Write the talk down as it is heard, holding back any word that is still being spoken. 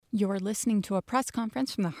You're listening to a press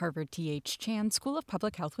conference from the Harvard T.H. Chan School of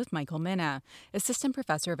Public Health with Michael Mina, Assistant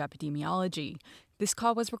Professor of Epidemiology. This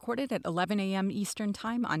call was recorded at 11 a.m. Eastern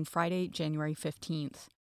Time on Friday, January 15th.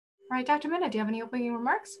 All right, Dr. Mina, do you have any opening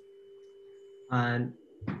remarks?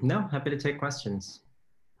 No, happy to take questions.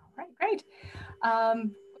 All right, great.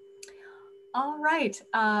 All right,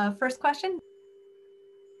 first question.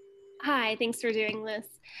 Hi, thanks for doing this.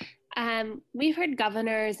 We've heard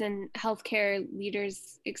governors and healthcare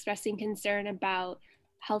leaders expressing concern about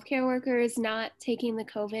healthcare workers not taking the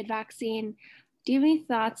COVID vaccine. Do you have any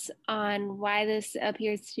thoughts on why this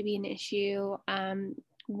appears to be an issue?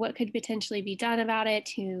 What could potentially be done about it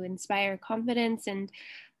to inspire confidence? And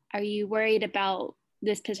are you worried about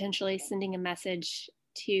this potentially sending a message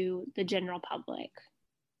to the general public?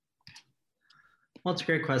 Well, it's a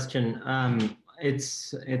great question.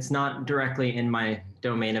 It's not directly in my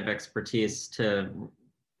domain of expertise to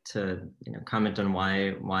comment on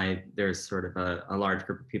why there's sort of a large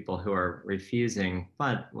group of people who are refusing.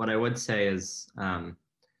 But what I would say is, I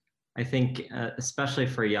think especially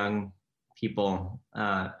for young people,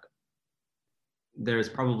 there's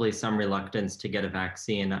probably some reluctance to get a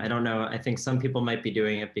vaccine. I don't know. I think some people might be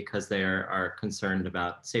doing it because they are concerned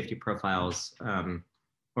about safety profiles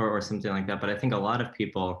or something like that. But I think a lot of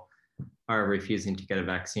people are refusing to get a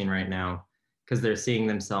vaccine right now because they're seeing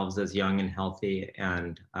themselves as young and healthy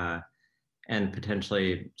and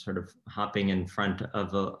potentially sort of hopping in front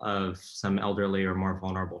of some elderly or more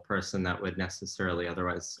vulnerable person that would necessarily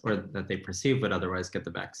otherwise, or that they perceive would otherwise get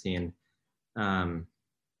the vaccine.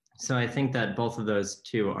 So I think that both of those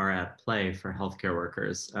two are at play for healthcare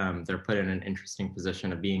workers. They're put in an interesting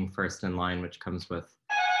position of being first in line, which comes with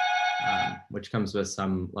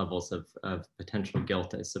some levels of potential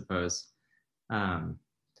guilt, I suppose.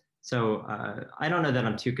 So I don't know that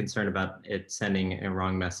I'm too concerned about it sending a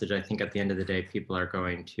wrong message. I think at the end of the day, people are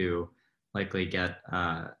going to likely get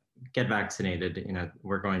vaccinated.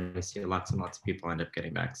 We're going to see lots and lots of people end up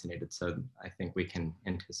getting vaccinated. So I think we can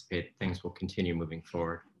anticipate things will continue moving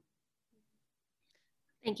forward.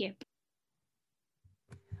 Thank you.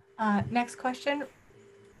 Next question.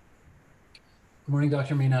 Good morning,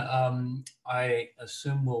 Dr. Mina. I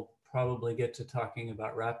assume we'll probably get to talking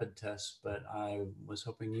about rapid tests, but I was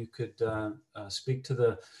hoping you could speak to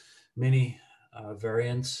the many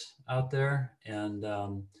variants out there. And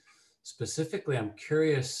specifically, I'm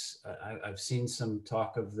curious, I've seen some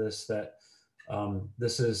talk of this, that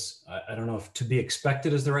this is, I don't know if to be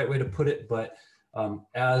expected is the right way to put it, but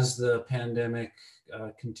as the pandemic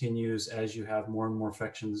continues, as you have more and more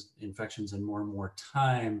infections and more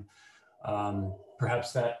time,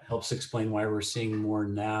 perhaps that helps explain why we're seeing more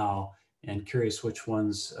now, and curious which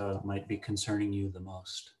ones might be concerning you the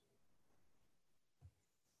most.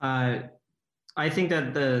 I think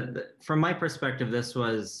that from my perspective, this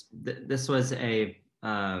was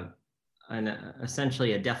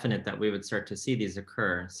essentially a definite that we would start to see these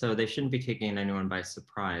occur. So they shouldn't be taking anyone by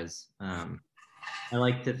surprise. I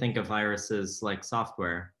like to think of viruses like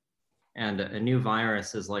software, and a new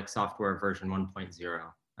virus is like software version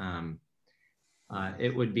 1.0.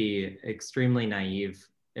 It would be extremely naive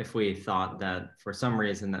if we thought that for some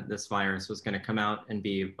reason that this virus was going to come out and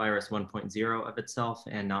be virus 1.0 of itself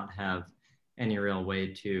and not have any real way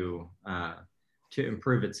to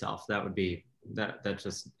improve itself. That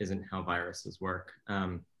just isn't how viruses work.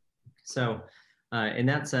 So in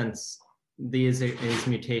that sense, these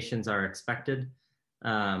mutations are expected.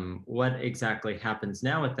 What exactly happens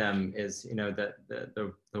now with them is, that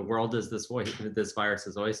the world is this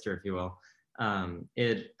virus's oyster, if you will.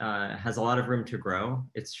 It has a lot of room to grow.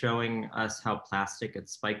 It's showing us how plastic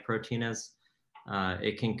its spike protein is.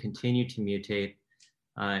 It can continue to mutate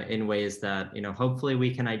in ways that, hopefully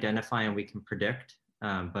we can identify and we can predict.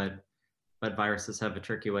 But viruses have a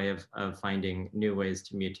tricky way of finding new ways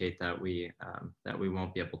to mutate that we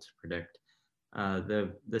won't be able to predict.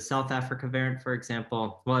 The South Africa variant, for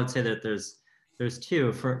example, well, I'd say that there's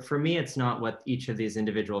two. For me, it's not what each of these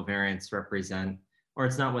individual variants represent, or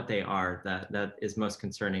it's not what they are that is most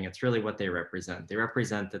concerning. It's really what they represent. They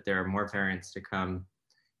represent that there are more variants to come,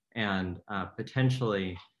 and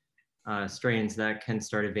potentially strains that can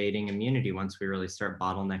start evading immunity once we really start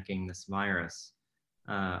bottlenecking this virus.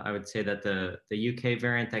 I would say that the UK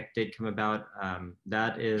variant that did come about,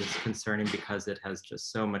 that is concerning because it has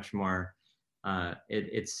just so much more,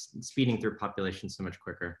 it's speeding through population so much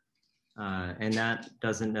quicker. And that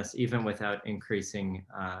doesn't even without increasing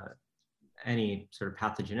any sort of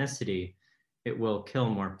pathogenicity, it will kill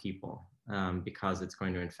more people because it's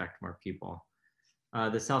going to infect more people.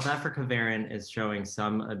 The South Africa variant is showing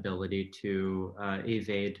some ability to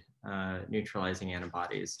evade neutralizing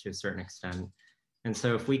antibodies to a certain extent. And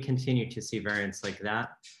so if we continue to see variants like that,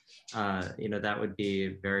 that would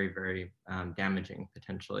be very, very damaging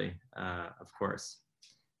potentially, of course.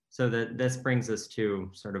 So this brings us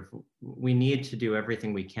to sort of, we need to do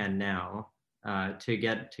everything we can now to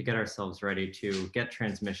get ourselves ready to get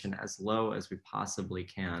transmission as low as we possibly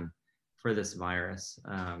can for this virus.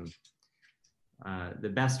 The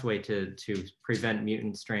best way to prevent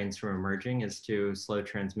mutant strains from emerging is to slow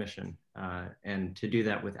transmission, and to do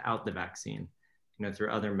that without the vaccine,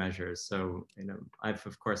 through other measures. So, I've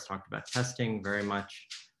of course talked about testing very much.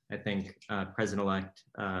 I think President-elect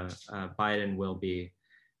Biden will be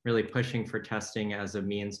really pushing for testing as a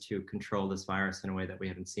means to control this virus in a way that we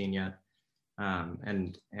haven't seen yet.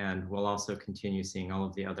 And we'll also continue seeing all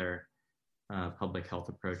of the other public health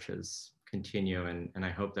approaches continue. And I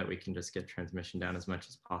hope that we can just get transmission down as much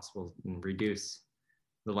as possible and reduce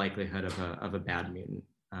the likelihood of a bad mutant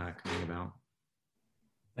coming about.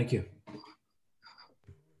 Thank you.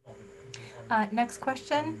 Next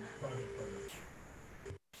question.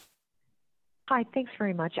 Hi, thanks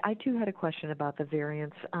very much. I too had a question about the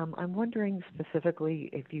variants. I'm wondering specifically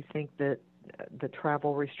if you think that the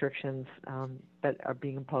travel restrictions that are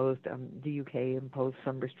being imposed, the UK imposed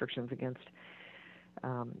some restrictions against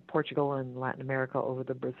Portugal and Latin America over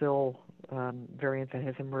the Brazil variant that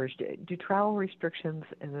has emerged. Do travel restrictions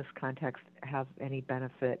in this context have any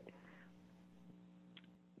benefit?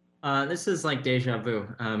 This is like deja vu.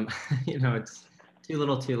 It's too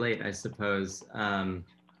little too late, I suppose.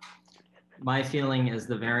 My feeling is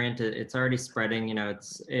the variant, it's already spreading.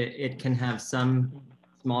 It can have some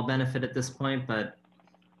small benefit at this point, but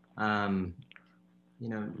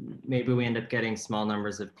maybe we end up getting small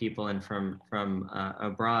numbers of people in from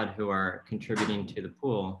abroad who are contributing to the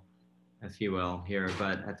pool, if you will, here.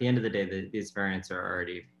 But at the end of the day, these variants are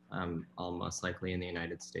already almost likely in the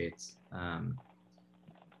United States.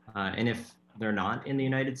 And if they're not in the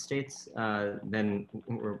United States, then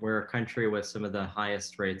we're a country with some of the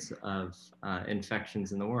highest rates of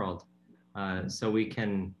infections in the world. So we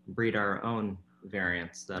can breed our own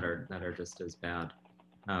variants that are just as bad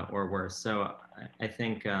or worse. So I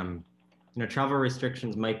think travel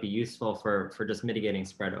restrictions might be useful for just mitigating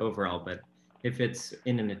spread overall, but if it's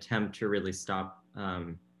in an attempt to really stop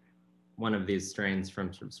one of these strains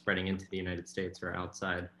from sort of spreading into the United States or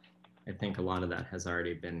outside, I think a lot of that has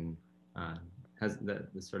already been,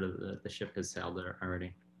 the ship has sailed there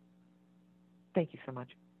already. Thank you so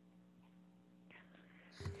much.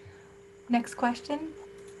 Next question.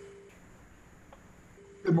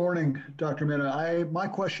 Good morning, Dr. Mina. My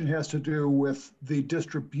question has to do with the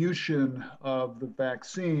distribution of the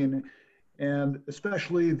vaccine, and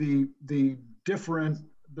especially the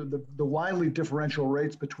widely differential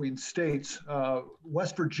rates between states.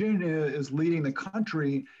 West Virginia is leading the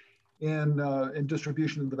country in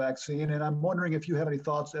distribution of the vaccine, and I'm wondering if you have any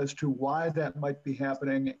thoughts as to why that might be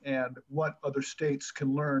happening and what other states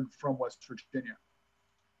can learn from West Virginia.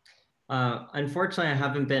 Unfortunately, I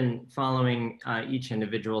haven't been following each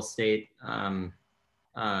individual state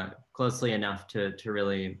closely enough to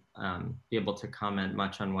really be able to comment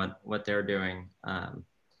much on what they're doing.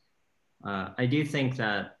 I do think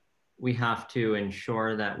that we have to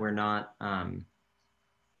ensure that we're not,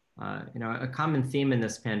 a common theme in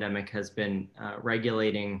this pandemic has been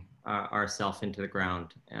regulating ourselves into the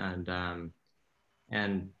ground and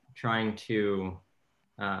trying to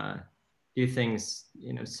do things,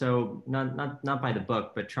 so not by the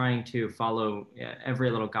book, but trying to follow every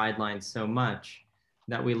little guideline so much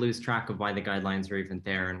that we lose track of why the guidelines are even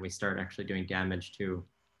there, and we start actually doing damage to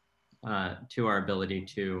our ability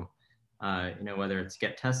to, whether it's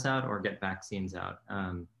get tests out or get vaccines out.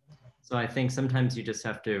 So I think sometimes you just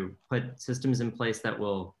have to put systems in place that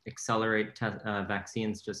will accelerate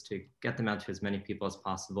vaccines just to get them out to as many people as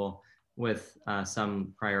possible with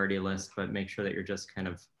some priority list, but make sure that you're just kind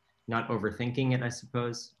of not overthinking it, I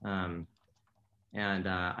suppose. And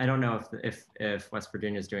I don't know if West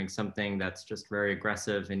Virginia is doing something that's just very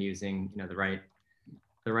aggressive and using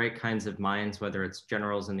the right kinds of minds, whether it's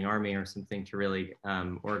generals in the Army or something to really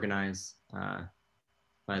organize.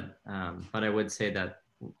 But I would say that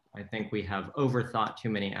I think we have overthought too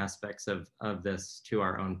many aspects of this to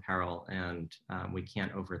our own peril, and we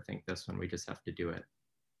can't overthink this one. We just have to do it.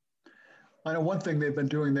 I know one thing they've been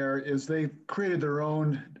doing there is they've created their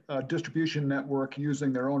own distribution network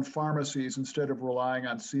using their own pharmacies instead of relying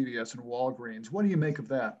on CVS and Walgreens. What do you make of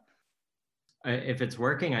that? If it's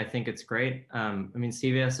working, I think it's great. I mean,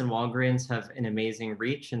 CVS and Walgreens have an amazing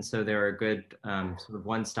reach, and so they're a good sort of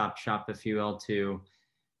one-stop shop, if you will, to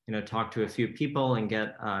talk to a few people and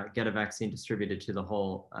get a vaccine distributed to the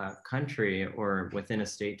whole country or within a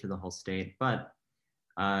state to the whole state. But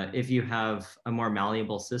If you have a more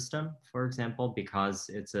malleable system, for example, because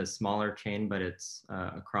it's a smaller chain, but it's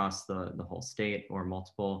across the whole state or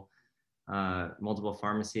multiple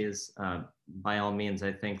pharmacies, by all means,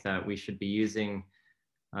 I think that we should be using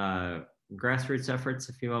grassroots efforts,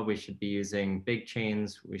 if you will. We should be using big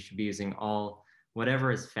chains. We should be using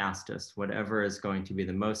whatever is fastest, whatever is going to be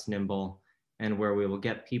the most nimble, and where we will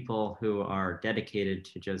get people who are dedicated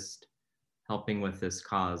to just helping with this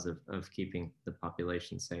cause of keeping the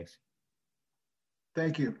population safe.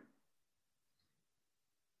 Thank you.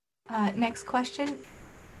 Next question.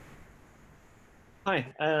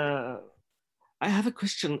 Hi, I have a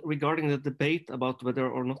question regarding the debate about whether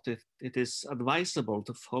or not it is advisable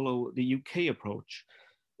to follow the UK approach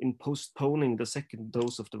in postponing the second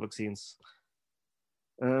dose of the vaccines.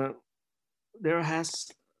 There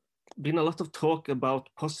has been a lot of talk about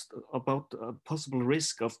possible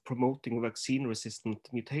risk of promoting vaccine-resistant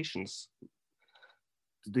mutations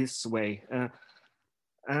this way,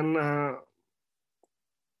 and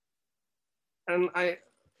I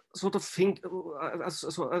sort of think,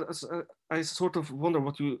 I sort of wonder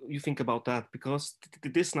what you think about that, because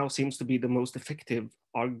this now seems to be the most effective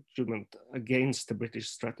argument against the British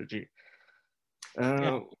strategy.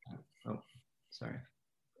 Oh, sorry.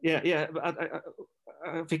 Yeah.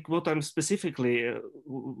 I think what I'm specifically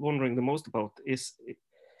wondering the most about is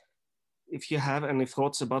if you have any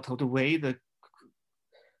thoughts about how the way the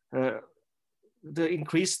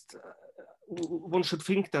increased, one should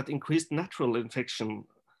think that increased natural infections,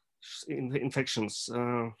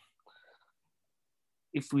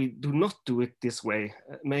 if we do not do it this way,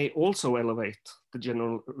 may also elevate the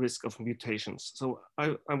general risk of mutations. So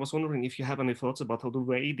I was wondering if you have any thoughts about how to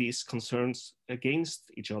weigh these concerns against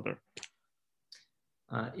each other.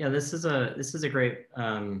 Yeah, this is a great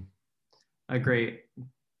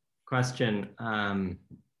question.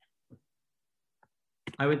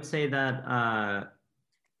 I would say that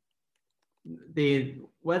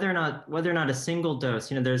whether or not a single dose,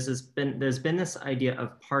 there's been this idea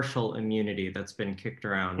of partial immunity that's been kicked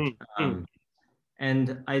around,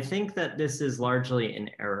 and I think that this is largely an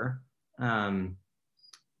error.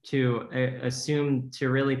 To assume to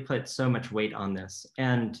really put so much weight on this.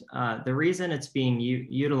 And the reason it's being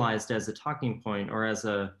utilized as a talking point or as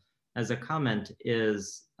a comment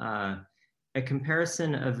is a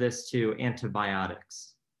comparison of this to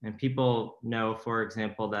antibiotics. And people know, for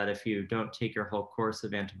example, that if you don't take your whole course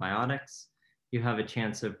of antibiotics, you have a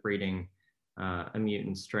chance of breeding a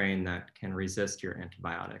mutant strain that can resist your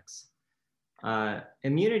antibiotics.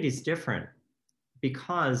 Immunity is different,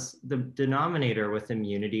 because the denominator with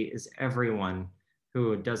immunity is everyone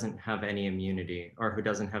who doesn't have any immunity or who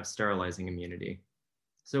doesn't have sterilizing immunity.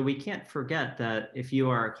 So we can't forget that if you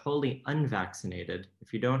are wholly unvaccinated,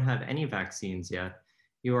 if you don't have any vaccines yet,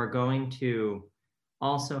 you are going to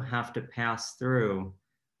also have to pass through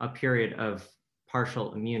a period of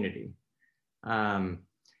partial immunity. And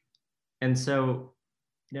so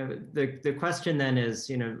the question then is,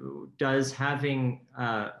 does starting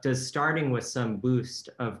with some boost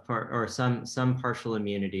of some partial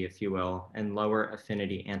immunity, if you will, and lower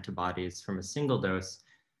affinity antibodies from a single dose,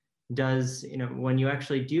 when you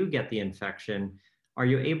actually do get the infection, are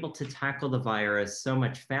you able to tackle the virus so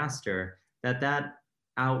much faster that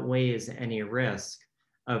outweighs any risk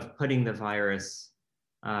of putting the virus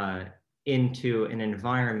into an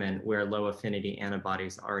environment where low affinity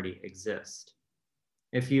antibodies already exist?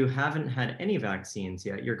 If you haven't had any vaccines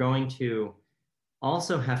yet, you're going to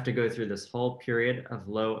also have to go through this whole period of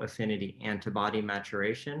low affinity antibody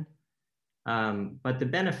maturation. But the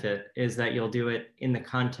benefit is that you'll do it in the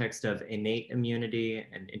context of innate immunity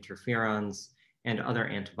and interferons and other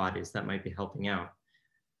antibodies that might be helping out.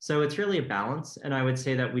 So it's really a balance. And I would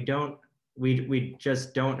say that we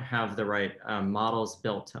just don't have the right models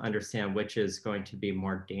built to understand which is going to be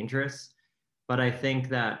more dangerous. But I think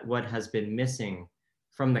that what has been missing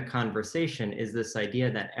from the conversation is this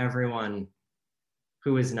idea that everyone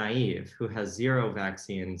who is naive, who has zero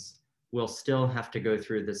vaccines, will still have to go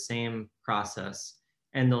through the same process,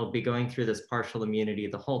 and they'll be going through this partial immunity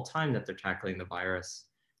the whole time that they're tackling the virus,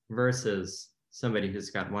 versus somebody who's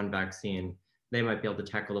got one vaccine, they might be able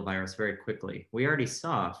to tackle the virus very quickly. We already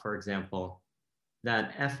saw, for example,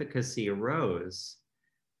 that efficacy rose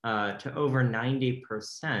to over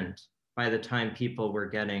 90% by the time people were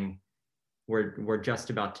just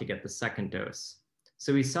about to get the second dose.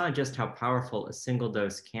 So we saw just how powerful a single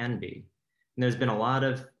dose can be. And there's been a lot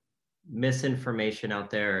of misinformation out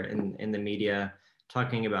there in the media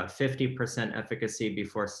talking about 50% efficacy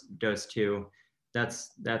before dose 2.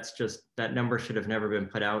 That's just, that number should have never been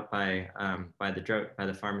put out by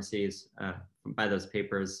the pharmacies, by those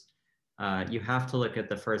papers. you have to look at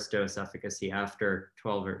the first dose efficacy after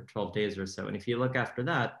 12 days or so. And if you look after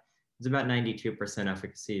that, it's about 92%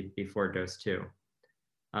 efficacy before dose 2.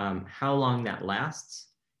 How long that lasts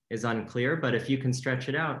is unclear, but if you can stretch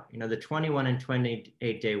it out, the 21 and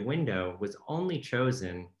 28-day window was only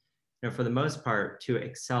chosen, for the most part, to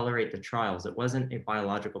accelerate the trials. It wasn't a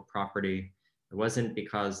biological property. It wasn't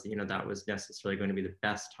because, that was necessarily going to be the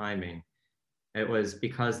best timing. It was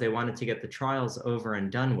because they wanted to get the trials over and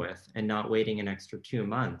done with and not waiting an extra 2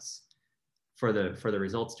 months for the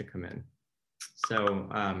results to come in. So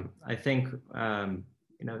I think, I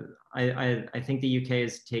think the UK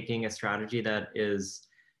is taking a strategy that is,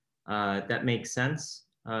 that makes sense.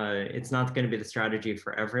 It's not going to be the strategy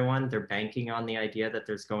for everyone. They're banking on the idea that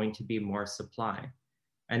there's going to be more supply.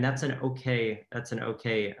 And that's an okay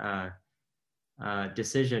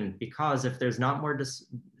decision, because if there's not more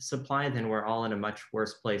supply, then we're all in a much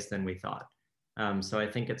worse place than we thought. So I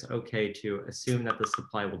think it's okay to assume that the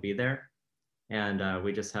supply will be there, and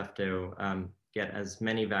we just have to get as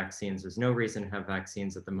many vaccines. There's no reason to have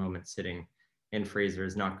vaccines at the moment sitting in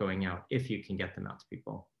freezers, not going out, if you can get them out to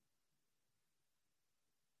people.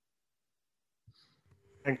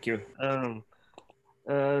 Thank you.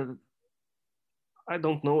 I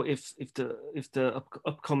don't know if the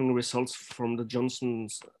upcoming results from the Johnson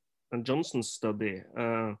 & Johnson study,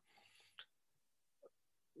 who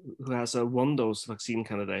has a one-dose vaccine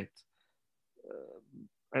candidate,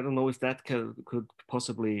 I don't know if that could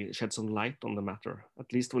possibly shed some light on the matter,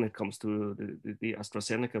 at least when it comes to the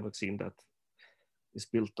AstraZeneca vaccine that is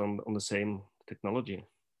built on the same technology.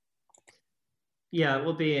 Yeah,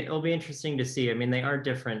 it'll be interesting to see. I mean, they are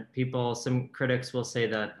different. Some critics will say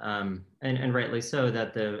that, and rightly so,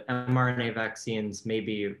 that the mRNA vaccines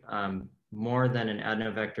maybe more than an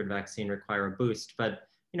adeno-vectored vaccine require a boost. But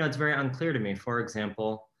it's very unclear to me. For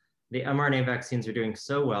example, the mRNA vaccines are doing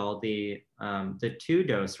so well. The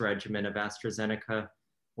 2-dose regimen of AstraZeneca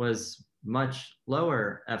was much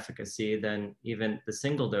lower efficacy than even the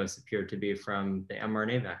single dose appeared to be from the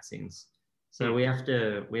mRNA vaccines. So we have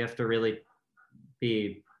to really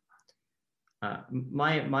be,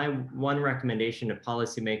 my one recommendation to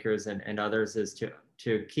policymakers and others is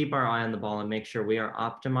to keep our eye on the ball and make sure we are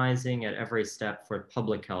optimizing at every step for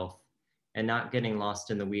public health and not getting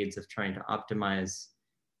lost in the weeds of trying to optimize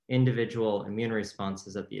individual immune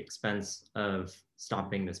responses at the expense of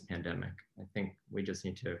stopping this pandemic. I think we just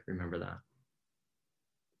need to remember that.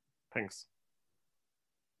 Thanks.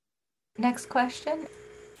 Next question.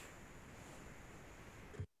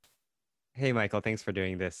 Hey, Michael, thanks for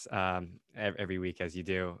doing this every week as you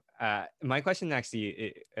do. My question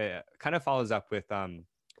actually kind of follows up with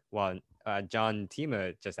what John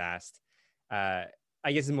Tima just asked. I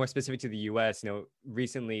guess it's more specific to the US.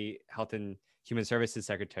 Recently, Health and Human Services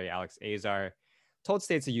Secretary Alex Azar told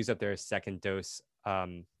states to use up their second dose,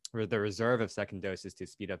 or the reserve of second doses to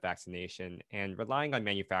speed up vaccination, and relying on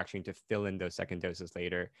manufacturing to fill in those second doses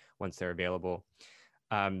later once they're available.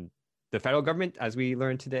 The federal government, as we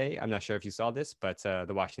learned today, I'm not sure if you saw this, but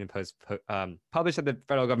the Washington Post published that the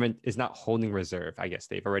federal government is not holding reserve. I guess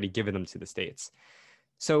they've already given them to the states.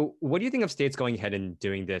 So what do you think of states going ahead and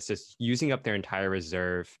doing this, just using up their entire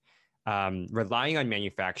reserve, relying on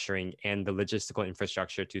manufacturing and the logistical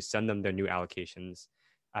infrastructure to send them their new allocations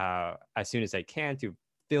as soon as they can to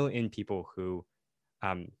fill in people who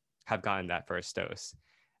have gotten that first dose?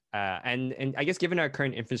 And I guess given our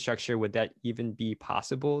current infrastructure, would that even be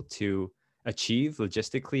possible to achieve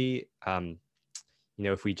logistically?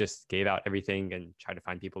 If we just gave out everything and try to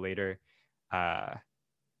find people later, are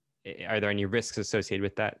there any risks associated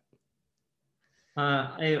with that?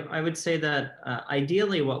 I would say that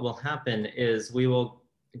ideally what will happen is we will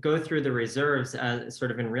go through the reserves as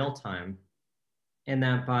sort of in real time, and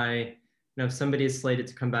that by, if somebody is slated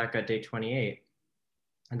to come back at day 28,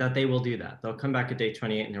 and that they will do that. They'll come back at day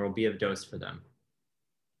 28 and there will be a dose for them.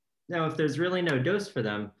 Now, if there's really no dose for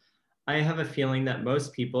them, I have a feeling that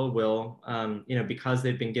most people will, because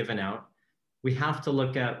they've been given out, we have to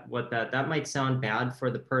look at what that might sound bad for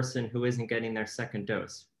the person who isn't getting their second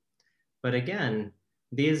dose. But again,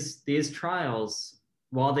 these trials,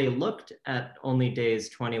 while they looked at only days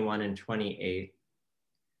 21 and 28,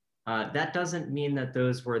 that doesn't mean that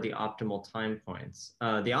those were the optimal time points.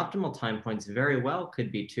 The optimal time points very well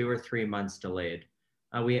could be 2 or 3 months delayed.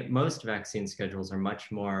 Most vaccine schedules are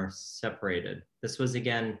much more separated. This was,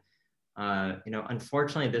 again,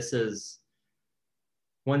 unfortunately, this is,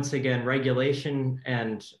 once again, regulation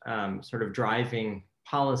and sort of driving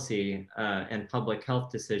policy and public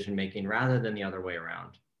health decision-making rather than the other way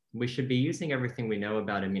around. We should be using everything we know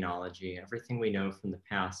about immunology, everything we know from the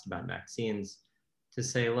past about vaccines, to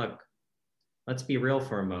say, look, let's be real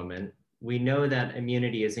for a moment. we know that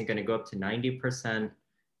immunity isn't going to go up to 90%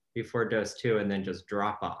 before dose 2 and then just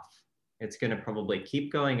drop off. It's going to probably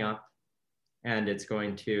keep going up, and it's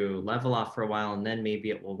going to level off for a while, and then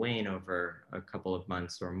maybe it will wane over a couple of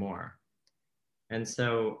months or more. And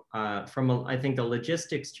so I think the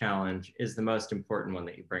logistics challenge is the most important one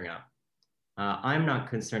that you bring up. I'm not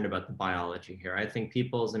concerned about the biology here. I think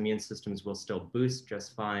people's immune systems will still boost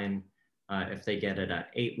just fine if they get it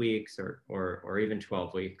at 8 weeks or even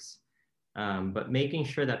 12 weeks. But making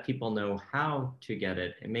sure that people know how to get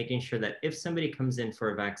it, and making sure that if somebody comes in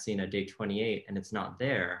for a vaccine at day 28 and it's not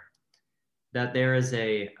there, that there is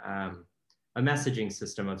a messaging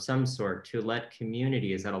system of some sort to let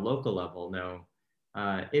communities at a local level know,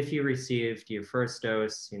 if you received your first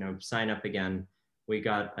dose, sign up again. We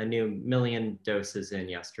got a new 1 million doses in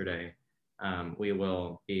yesterday. We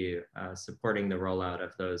will be supporting the rollout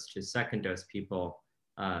of those to second dose people,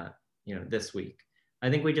 this week. I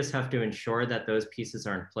think we just have to ensure that those pieces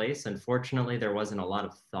are in place. Unfortunately, there wasn't a lot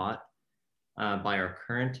of thought by our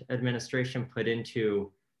current administration put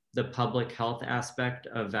into the public health aspect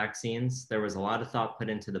of vaccines. There was a lot of thought put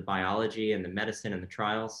into the biology and the medicine and the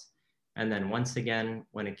trials. And then once again,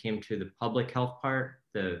 when it came to the public health part,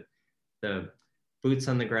 the boots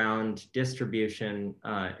on the ground distribution,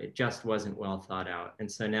 it just wasn't well thought out.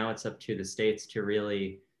 And so now it's up to the states to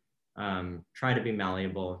really try to be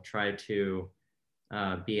malleable, try to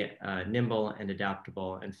be nimble and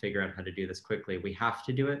adaptable and figure out how to do this quickly. We have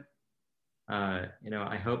to do it.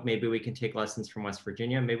 I hope maybe we can take lessons from West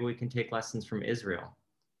Virginia. Maybe we can take lessons from Israel.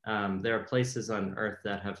 There are places on Earth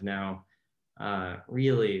that have now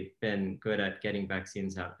really been good at getting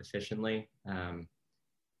vaccines out efficiently.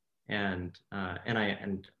 And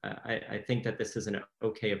I think that this is an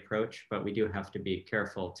okay approach, but we do have to be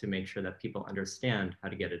careful to make sure that people understand how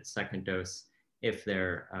to get a second dose if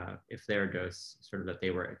their dose sort of that they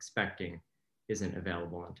were expecting isn't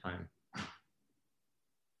available on time.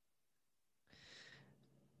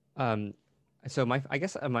 So I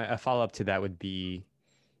guess a follow-up to that would be,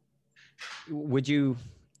 would you,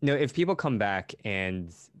 if people come back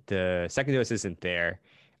and the second dose isn't there,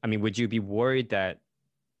 I mean, would you be worried that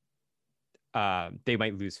they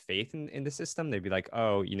might lose faith in the system? They'd be like,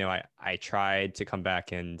 oh, I tried to come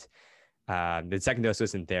back and the second dose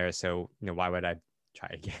wasn't there, so why would I try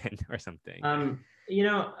again or something?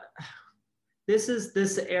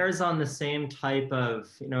 This airs on the same type of,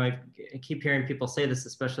 I keep hearing people say this,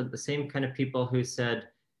 especially the same kind of people who said,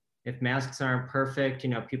 if masks aren't perfect,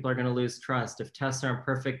 people are going to lose trust. If tests aren't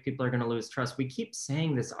perfect, people are going to lose trust. We keep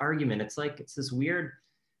saying this argument. It's like, it's this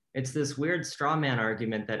weird straw man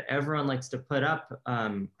argument that everyone likes to put up.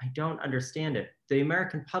 I don't understand it. The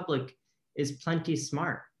American public is plenty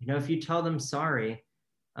smart. If you tell them, sorry,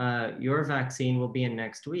 your vaccine will be in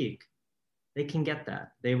next week, they can get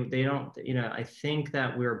that. They don't, I think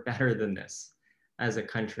that we're better than this as a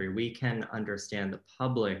country. We can understand the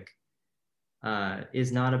public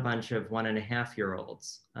is not a bunch of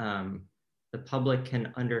 1.5-year-olds. The public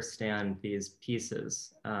can understand these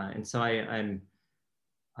pieces. And so I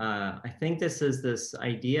think this is this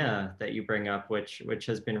idea that you bring up, which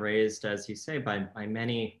has been raised, as you say, by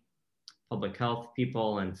many public health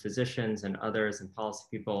people and physicians and others and policy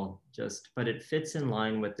people, but it fits in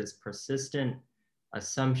line with this persistent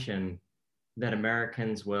assumption that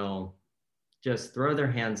Americans will just throw their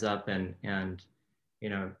hands up and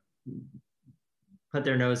put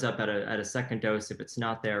their nose up at a second dose if it's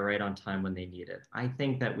not there right on time when they need it. I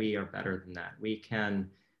think that we are better than that. We can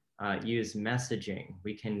use messaging.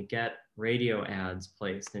 We can get radio ads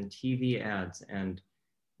placed and TV ads and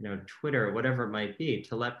Twitter, whatever it might be,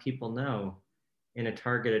 to let people know in a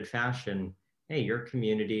targeted fashion, hey, your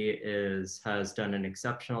community has done an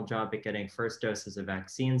exceptional job at getting first doses of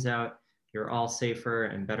vaccines out. You're all safer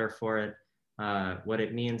and better for it. What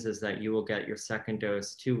it means is that you will get your second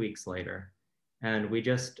dose 2 weeks later. And we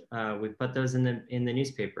put those in the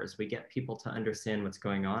newspapers. We get people to understand what's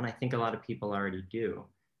going on. I think a lot of people already do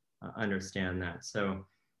understand that. So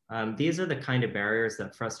these are the kind of barriers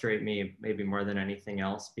that frustrate me maybe more than anything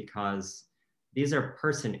else, because these are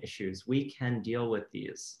person issues. We can deal with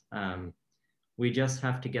these. We just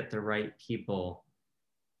have to get the right people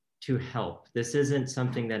to help. This isn't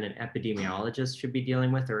something that an epidemiologist should be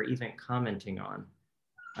dealing with or even commenting on.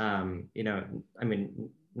 I mean,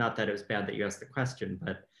 not that it was bad that you asked the question,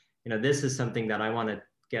 but this is something that I want to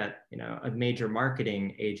get a major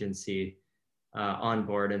marketing agency on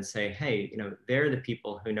board and say, hey, they're the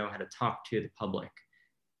people who know how to talk to the public.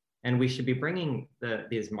 And we should be bringing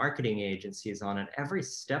these marketing agencies on at every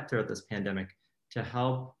step throughout this pandemic to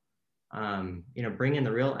help bring in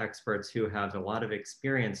the real experts who have a lot of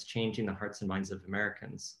experience changing the hearts and minds of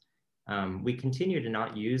Americans. We continue to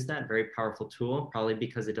not use that very powerful tool, probably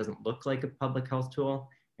because it doesn't look like a public health tool.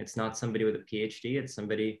 It's not somebody with a PhD, it's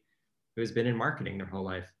somebody who's been in marketing their whole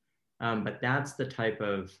life. But that's the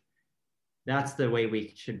way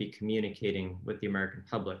we should be communicating with the American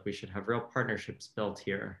public. We should have real partnerships built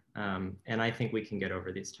here. And I think we can get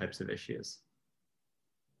over these types of issues.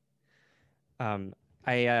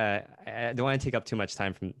 I don't want to take up too much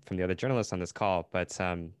time from the other journalists on this call, but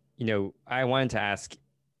you know, I wanted to ask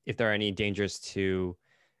if there are any dangers to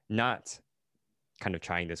not kind of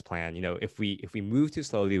trying this plan. You know, if we move too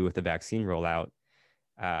slowly with the vaccine rollout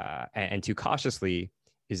and too cautiously,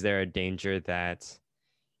 is there a danger that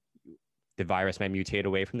the virus might mutate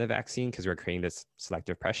away from the vaccine because we're creating this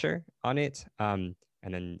selective pressure on it, and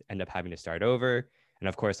then end up having to start over? And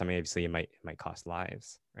of course, I mean, obviously, it might cost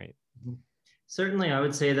lives, right? Certainly, I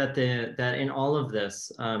would say that that in all of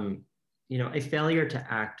this, you know, a failure to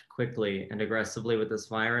act quickly and aggressively with this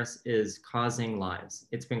virus is causing lives.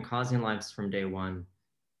 It's been causing lives from day one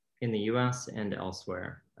in the US and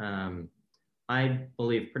elsewhere. I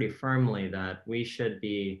believe pretty firmly that we should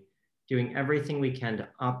be doing everything we can to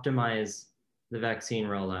optimize the vaccine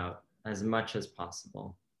rollout as much as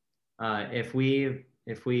possible. If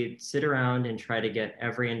we sit around and try to get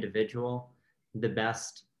every individual the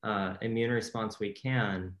best immune response we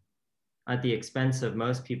can at the expense of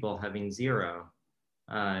most people having zero,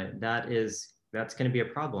 that's going to be a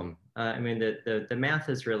problem. I mean, the math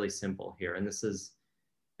is really simple here, and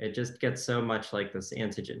it just gets so much like this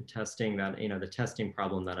antigen testing that, you know, the testing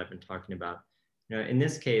problem that I've been talking about. You know, in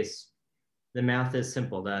this case, the math is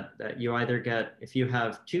simple, that you either get, if you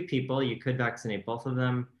have two people, you could vaccinate both of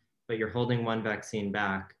them, but you're holding one vaccine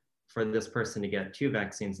back for this person to get two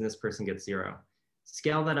vaccines and this person gets zero.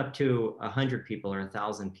 Scale that up to 100 people or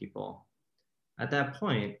 1,000 people. At that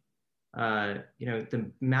point, you know, the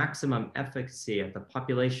maximum efficacy at the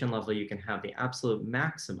population level you can have, the absolute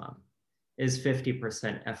maximum, is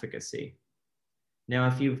 50% efficacy. Now,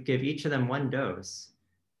 if you give each of them one dose,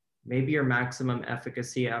 maybe your maximum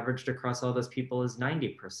efficacy averaged across all those people is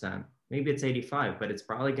 90%. Maybe it's 85, but it's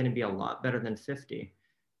probably going to be a lot better than 50.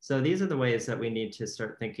 So these are the ways that we need to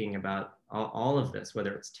start thinking about all of this,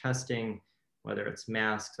 whether it's testing, whether it's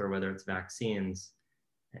masks, or whether it's vaccines,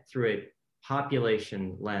 through a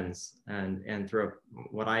population lens and through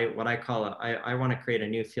what I call I want to create a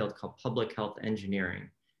new field called public health engineering.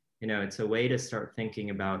 You know, it's a way to start thinking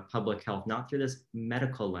about public health, not through this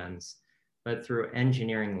medical lens, but through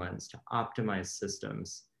engineering lens to optimize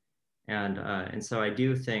systems. And so I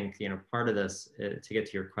do think, you know, part of this, to get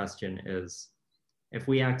to your question, is if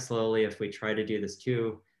we act slowly, if we try to do this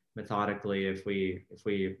too methodically, if we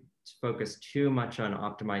focus too much on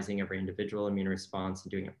optimizing every individual immune response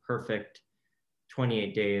and doing a perfect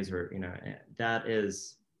 28 days, or, you know,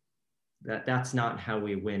 that's not how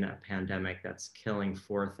we win a pandemic that's killing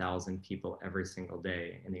 4,000 people every single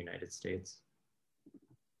day in the United States.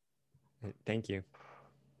 Thank you.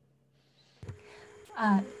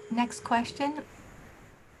 Next question.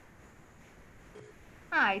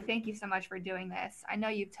 Hi, thank you so much for doing this. I know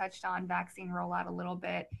you've touched on vaccine rollout a little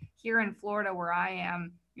bit. Here in Florida, where I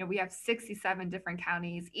am, you know, we have 67 different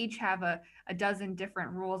counties, each have a dozen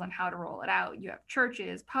different rules on how to roll it out. You have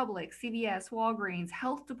churches, Publix, CVS, Walgreens,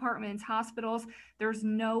 health departments, hospitals. There's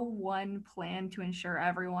no one plan to ensure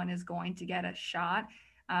everyone is going to get a shot.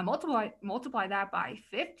 Multiply that by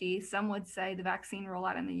 50, some would say the vaccine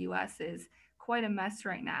rollout in the US is quite a mess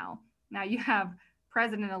right now. Now you have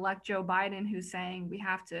President-elect Joe Biden, who's saying we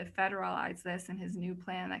have to federalize this in his new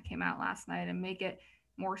plan that came out last night and make it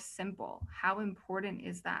more simple. How important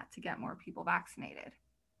is that to get more people vaccinated?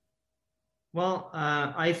 Well,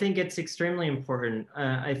 I think it's extremely important.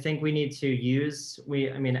 I think we need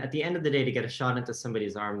to I mean, at the end of the day, to get a shot into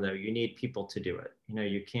somebody's arm, though, you need people to do it. You know,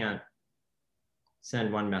 you can't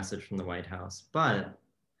send one message from the White House. But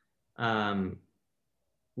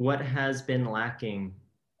what has been lacking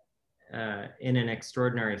in an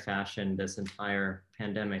extraordinary fashion this entire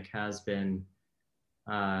pandemic has been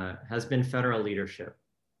federal leadership.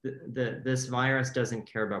 This virus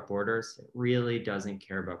doesn't care about borders. It really doesn't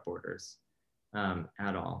care about borders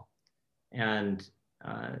at all. And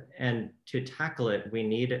to tackle it, we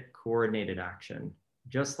need coordinated action.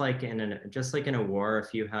 Just like in a war,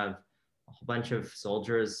 if you have a whole bunch of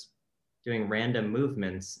soldiers doing random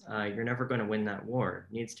movements, you're never going to win that war.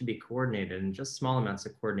 It needs to be coordinated, and just small amounts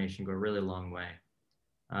of coordination go a really long way.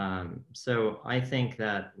 So I think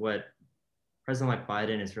that what President-elect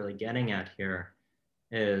Biden is really getting at here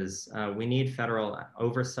is we need federal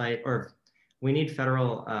oversight, or we need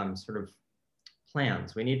federal sort of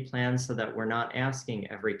plans. We need plans so that we're not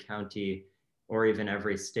asking every county or even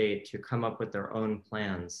every state to come up with their own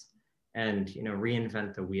plans. and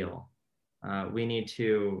reinvent the wheel. We need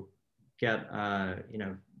to get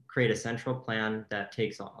create a central plan that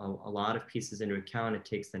takes a lot of pieces into account. It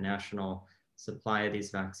takes the national supply of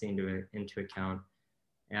these vaccines into account,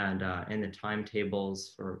 and the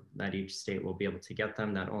timetables for that each state will be able to get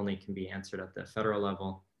them. That only can be answered at the federal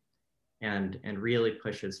level, and really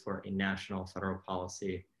pushes for a national federal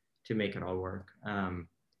policy to make it all work.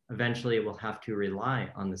 Eventually, we'll have to rely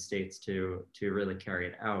on the states to really carry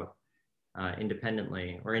it out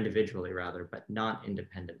independently, or individually rather, but not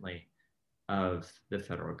independently of the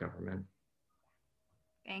federal government.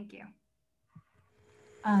 Thank you.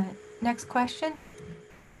 Next question.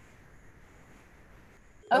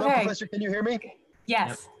 Hello, Okay. Professor, can you hear me?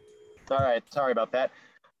 Yes. All right, sorry about that.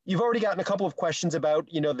 You've already gotten a couple of questions about,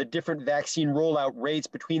 the different vaccine rollout rates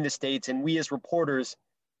between the states, and we as reporters,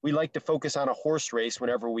 we like to focus on a horse race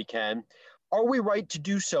whenever we can. Are we right to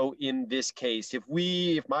do so in this case?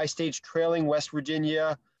 If my state's trailing West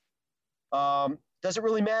Virginia, does it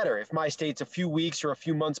really matter if my state's a few weeks or a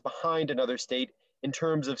few months behind another state in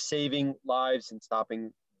terms of saving lives and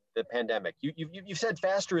stopping the pandemic? You've said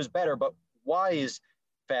faster is better, but why is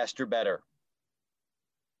faster better?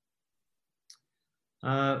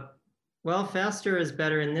 Well, faster is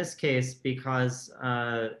better in this case because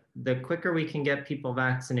the quicker we can get people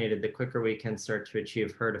vaccinated, the quicker we can start to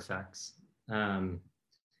achieve herd effects.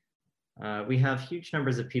 We have huge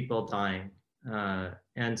numbers of people dying.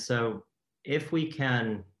 And so if we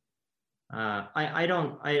can, I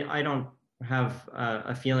don't have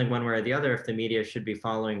a feeling one way or the other if the media should be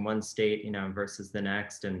following one state, versus the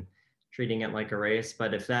next and treating it like a race.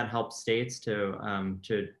 But if that helps states to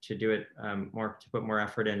do it more, to put more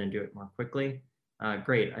effort in and do it more quickly,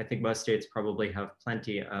 great. I think most states probably have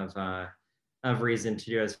plenty of reason to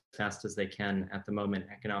do as fast as they can at the moment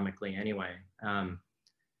economically anyway.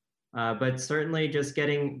 But certainly just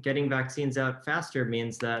getting vaccines out faster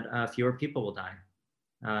means that fewer people will die.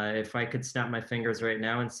 If I could snap my fingers right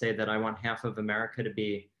now and say that I want half of America to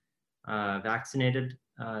be vaccinated,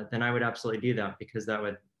 then I would absolutely do that, because that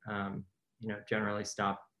would generally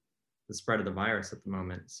stop the spread of the virus at the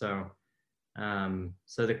moment. So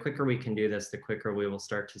the quicker we can do this, the quicker we will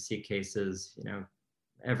start to see cases.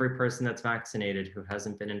 Every person that's vaccinated who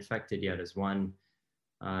hasn't been infected yet is one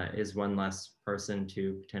less person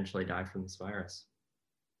to potentially die from this virus.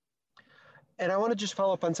 And I want to just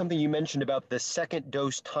follow up on something you mentioned about the second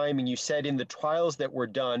dose timing. You said in the trials that were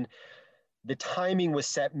done, the timing was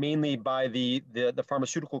set mainly by the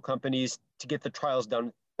pharmaceutical companies to get the trials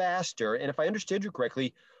done faster. And if I understood you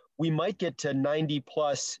correctly, we might get to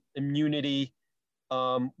 90+ immunity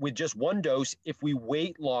with just one dose if we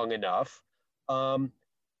wait long enough.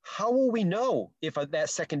 How will we know if that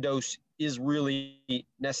second dose is really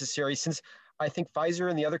necessary, since I think Pfizer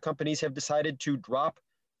and the other companies have decided to drop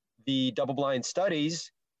the double-blind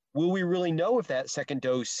studies? Will we really know if that second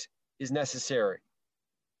dose is necessary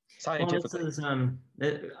scientifically? Well,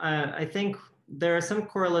 I think there are some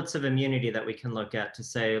correlates of immunity that we can look at to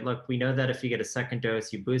say, look, we know that if you get a second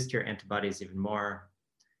dose, you boost your antibodies even more.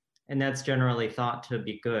 And that's generally thought to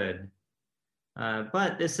be good.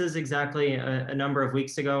 But this is exactly a number of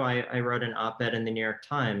weeks ago, I wrote an op-ed in the New York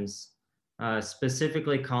Times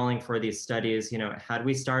specifically calling for these studies. Had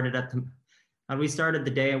we started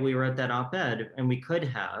the day we wrote that op-ed, and we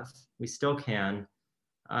still can,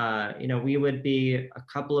 we would be a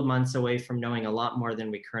couple of months away from knowing a lot more than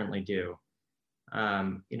we currently do.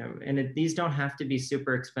 These don't have to be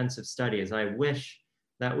super expensive studies. I wish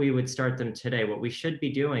that we would start them today. What we should be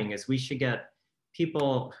doing is we should get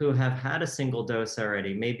people who have had a single dose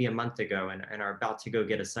already, maybe a month ago, and are about to go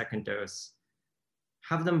get a second dose,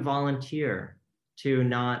 have them volunteer to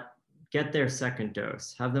not get their second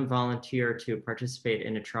dose, have them volunteer to participate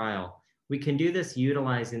in a trial. We can do this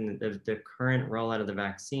utilizing the current rollout of the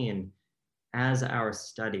vaccine as our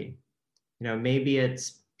study. Maybe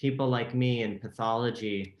it's people like me in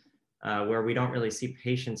pathology, where we don't really see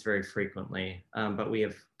patients very frequently, but we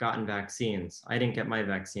have gotten vaccines. I didn't get my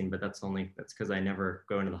vaccine, but that's because I never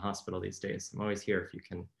go into the hospital these days. I'm always here if you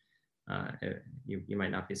can, you might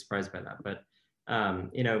not be surprised by that, but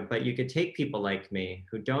you could take people like me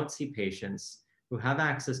who don't see patients, who have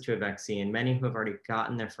access to a vaccine, many who have already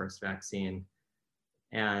gotten their first vaccine,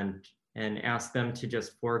 and ask them to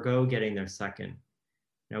just forego getting their second.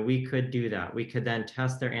 We could do that. We could then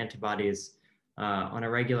test their antibodies on a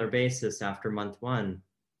regular basis after month 1.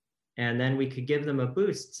 And then we could give them a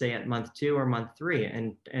boost, say at month 2 or month 3,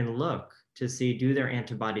 and look to see, do their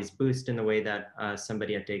antibodies boost in the way that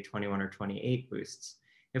somebody at day 21 or 28 boosts.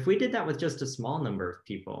 If we did that with just a small number of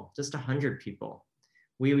people, just 100 people,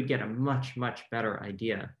 we would get a much, much better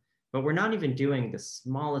idea. but we're not even doing the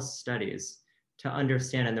smallest studies to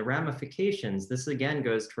understand, and the ramifications. This again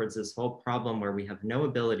goes towards this whole problem where we have no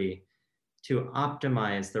ability to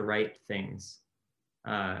optimize the right things.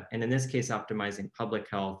 And in this case, optimizing public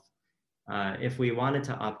health. If we wanted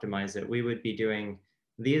to optimize it, we would be doing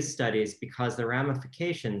these studies, because the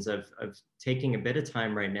ramifications of taking a bit of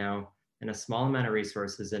time right now and a small amount of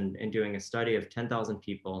resources and doing a study of 10,000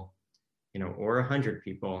 people, or 100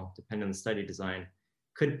 people, depending on the study design,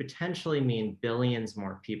 could potentially mean billions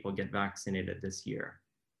more people get vaccinated this year.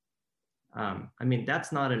 I mean,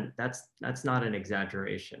 that's not an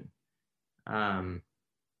exaggeration.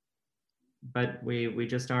 But we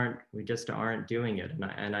just aren't doing it,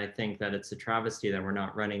 and I think that it's a travesty that we're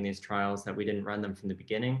not running these trials, that we didn't run them from the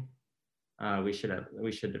beginning.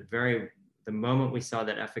 The moment we saw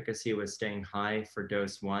that efficacy was staying high for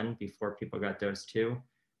dose 1 before people got dose 2,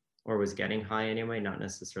 or was getting high anyway, not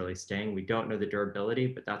necessarily staying. We don't know the durability,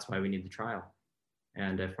 but that's why we need the trial.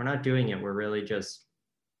 And if we're not doing it, we're really just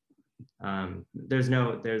there's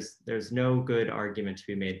no good argument to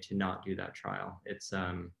be made to not do that trial. It's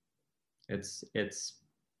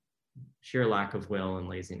sheer lack of will and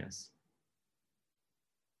laziness.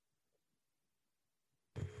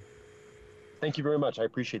 Thank you very much. I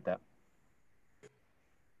appreciate that.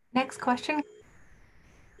 Next question.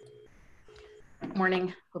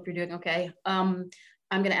 Morning. Hope you're doing okay. I'm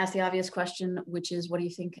going to ask the obvious question, which is, what do you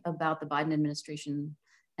think about the Biden administration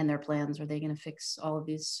and their plans? Are they going to fix all of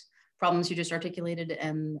these problems you just articulated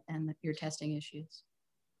and your testing issues?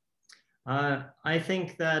 I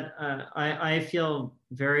think that I feel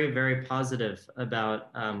very, very positive about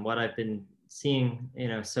what I've been seeing,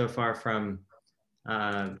 so far from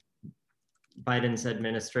Biden's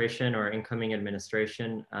administration or incoming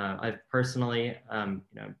administration. I've personally,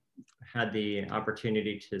 had the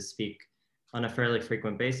opportunity to speak on a fairly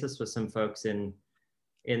frequent basis with some folks in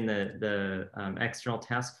the external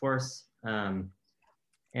task force, and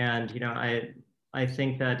I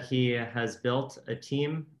think that he has built a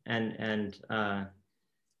team, and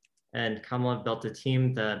Kamala built a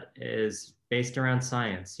team that is based around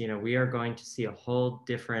science. We are going to see a whole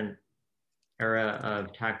different era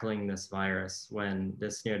of tackling this virus when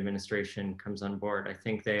this new administration comes on board. I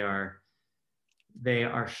think they are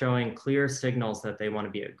showing clear signals that they want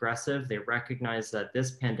to be aggressive. They recognize that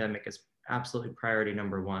this pandemic is absolutely priority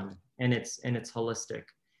number 1, and it's holistic.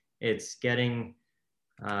 It's getting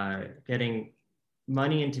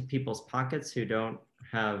money into people's pockets who don't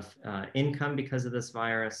have income because of this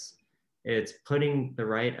virus. It's putting the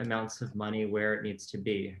right amounts of money where it needs to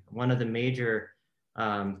be. One of the major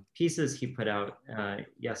pieces he put out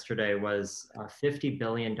yesterday was $50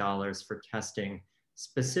 billion for testing,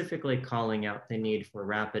 specifically calling out the need for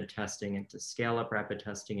rapid testing and to scale up rapid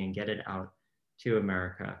testing and get it out to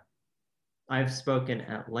America. I've spoken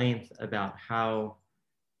at length about how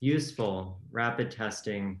useful rapid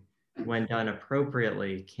testing, when done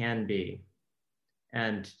appropriately, can be.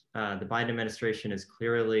 And the Biden administration is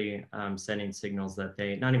clearly sending signals that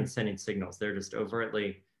not even sending signals, they're just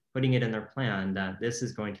overtly putting it in their plan that this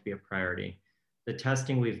is going to be a priority. The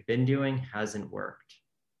testing we've been doing hasn't worked.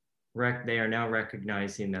 They are now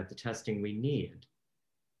recognizing that the testing we need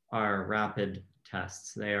are rapid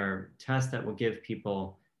tests. They are tests that will give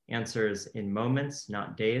people answers in moments,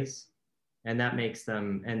 not days. And that makes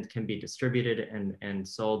them, and can be distributed and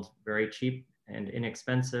sold very cheap and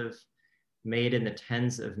inexpensive, made in the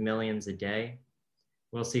tens of millions a day.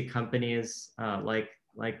 We'll see companies like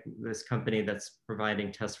this company that's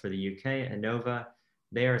providing tests for the UK, Innova.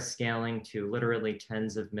 They are scaling to literally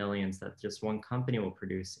tens of millions that just one company will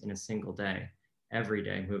produce in a single day, every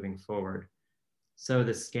day moving forward. So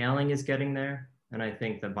the scaling is getting there. And I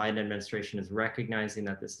think the Biden administration is recognizing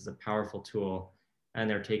that this is a powerful tool, and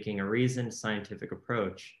they're taking a reasoned scientific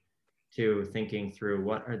approach to thinking through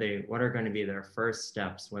what are going to be their first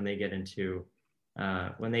steps when they get into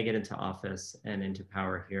office and into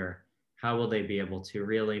power here. How will they be able to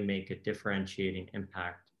really make a differentiating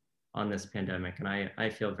impact on this pandemic? And I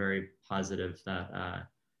feel very positive that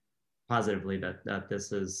positively that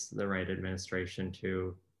this is the right administration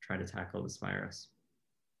to try to tackle this virus.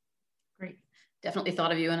 Great, definitely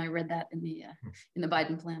thought of you, and I read that in the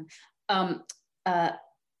Biden plan.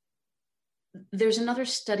 There's another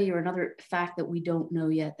study or another fact that we don't know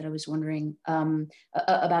yet that I was wondering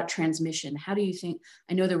about transmission. How do you think?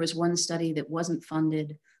 I know there was one study that wasn't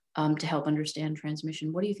funded to help understand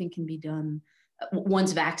transmission. What do you think can be done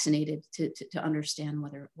once vaccinated to understand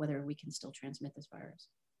whether we can still transmit this virus?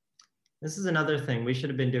 This is another thing. We should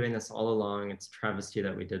have been doing this all along. It's a travesty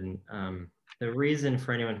that we didn't. The reason,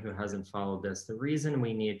 for anyone who hasn't followed this, the reason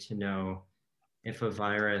we need to know if a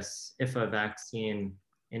vaccine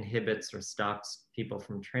inhibits or stops people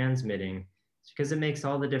from transmitting, it's because it makes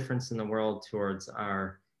all the difference in the world towards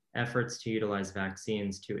our efforts to utilize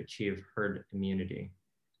vaccines to achieve herd immunity.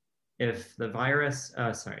 If the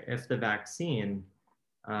if the vaccine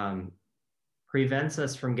prevents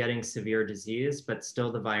us from getting severe disease, but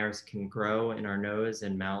still the virus can grow in our nose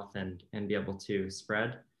and mouth and be able to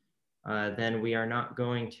spread, then we are not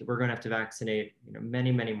going to, we're going to have to vaccinate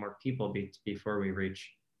many, many more people before we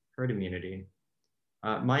reach herd immunity.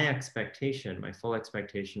 My expectation, my full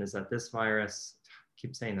expectation is that this virus, I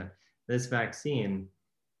keep saying that, this vaccine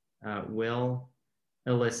will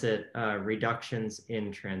elicit reductions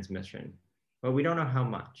in transmission, but we don't know how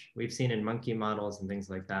much. We've seen in monkey models and things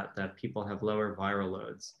like that, that people have lower viral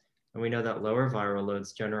loads. And we know that lower viral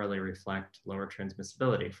loads generally reflect lower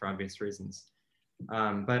transmissibility for obvious reasons.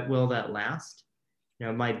 But will that last?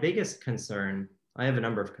 My biggest concern, I have a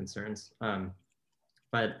number of concerns,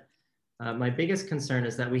 but my biggest concern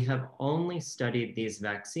is that we have only studied these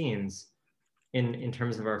vaccines in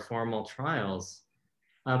terms of our formal trials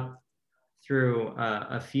up through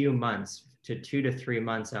a few months to 2 to 3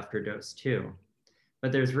 months after dose 2.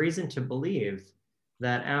 But there's reason to believe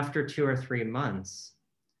that after 2 or 3 months,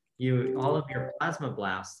 all of your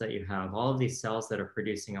plasmablasts that you have, all of these cells that are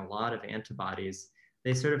producing a lot of antibodies,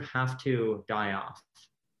 they sort of have to die off.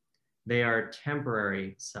 They are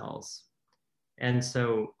temporary cells. And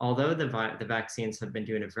so although the vaccines have been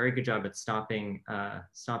doing a very good job at stopping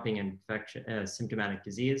infection, symptomatic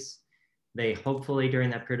disease, they hopefully during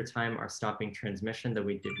that period of time are stopping transmission, though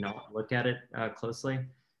we did not look at it closely.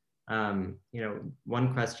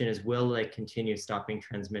 One question is, will they continue stopping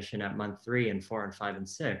transmission at month 3 and 4 and 5 and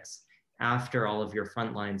 6 after all of your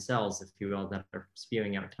frontline cells, if you will, that are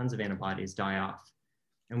spewing out tons of antibodies die off?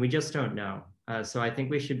 And we just don't know. So I think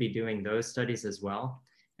we should be doing those studies as well.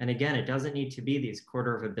 And again, it doesn't need to be these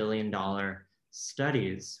 $250 million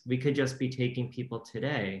studies. We could just be taking people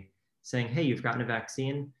today saying, hey, you've gotten a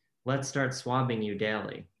vaccine, let's start swabbing you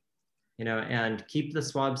daily, and keep the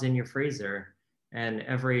swabs in your freezer, and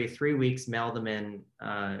every 3 weeks mail them in,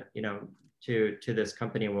 to this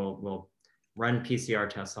company. Will run PCR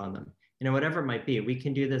tests on them, whatever it might be. We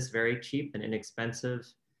can do this very cheap and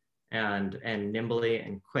inexpensive, and nimbly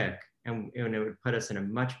and quick, and it would put us in a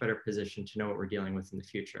much better position to know what we're dealing with in the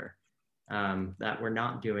future. That we're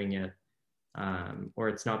not doing it, or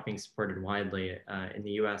it's not being supported widely in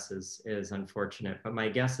the US is unfortunate, but my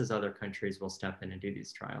guess is other countries will step in and do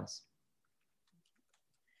these trials.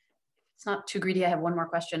 It's not too greedy. I have one more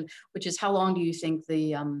question, which is how long do you think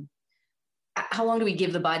how long do we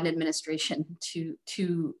give the Biden administration to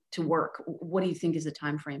work? What do you think is the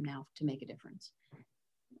time frame now to make a difference,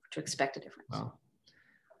 to expect a difference?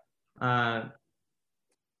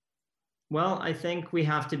 Well, I think we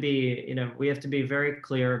have to be very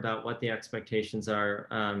clear about what the expectations are.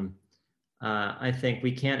 I think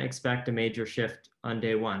we can't expect a major shift on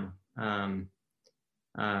day one.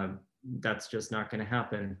 That's just not going to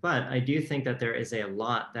happen. But I do think that there is a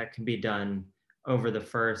lot that can be done over the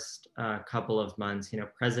first couple of months.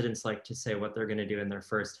 Presidents like to say what they're going to do in their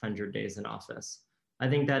first 100 days in office. I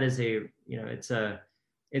think that is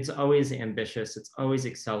it's always ambitious, it's always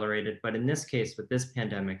accelerated, but in this case, with this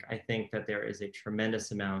pandemic, I think that there is a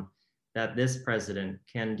tremendous amount that this president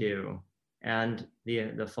can do, and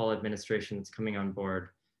the full administration that's coming on board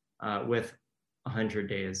with 100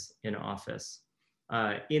 days in office.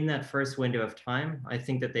 In that first window of time, I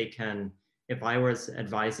think that they can, if I was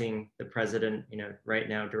advising the president, right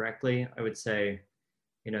now directly, I would say,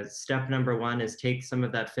 step number 1 is take some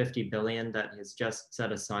of that 50 billion that is just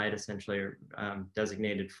set aside, essentially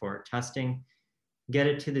designated for testing, get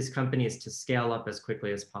it to these companies to scale up as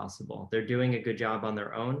quickly as possible. They're doing a good job on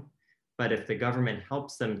their own, but if the government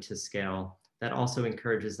helps them to scale, that also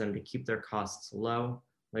encourages them to keep their costs low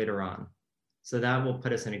later on. So that will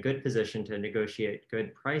put us in a good position to negotiate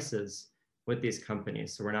good prices with these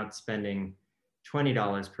companies. So we're not spending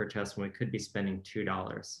 $20 per test when we could be spending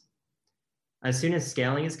 $2. As soon as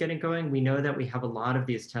scaling is getting going, we know that we have a lot of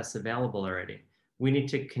these tests available already. We need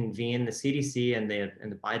to convene the CDC and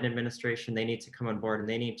the Biden administration. They need to come on board and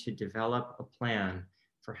they need to develop a plan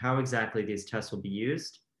for how exactly these tests will be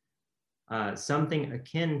used. Something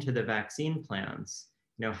akin to the vaccine plans.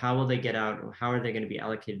 How will they get out? How are they going to be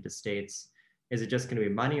allocated to states? Is it just going to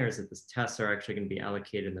be money, or is it the tests are actually going to be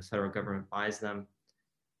allocated and the federal government buys them?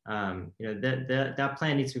 That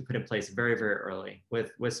plan needs to be put in place very, very early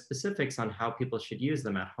with specifics on how people should use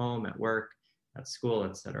them at home, at work, at school,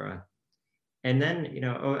 et cetera. And then,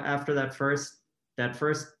 after that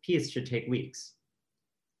first piece should take weeks.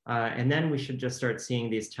 And then we should just start seeing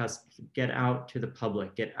these tests get out to the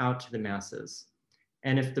public, get out to the masses.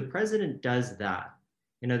 And if the president does that,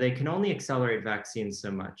 they can only accelerate vaccines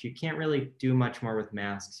so much. You can't really do much more with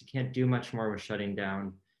masks. You can't do much more with shutting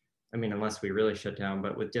down. I mean, unless we really shut down,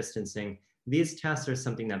 but with distancing, these tests are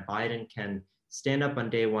something that Biden can stand up on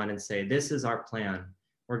day one and say, this is our plan.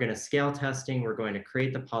 We're going to scale testing. We're going to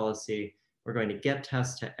create the policy. We're going to get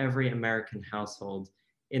tests to every American household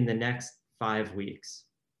in the next 5 weeks.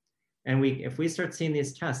 And if we start seeing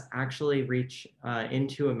these tests actually reach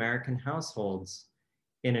into American households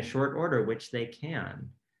in a short order, which they can,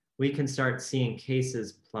 we can start seeing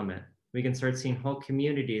cases plummet. We can start seeing whole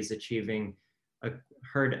communities achieving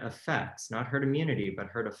herd effects, not herd immunity, but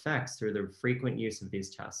herd effects through the frequent use of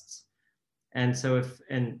these tests. And so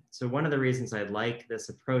one of the reasons I like this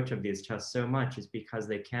approach of these tests so much is because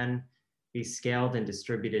they can be scaled and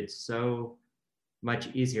distributed so much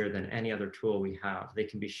easier than any other tool we have. They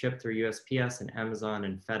can be shipped through USPS and Amazon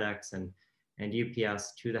and FedEx and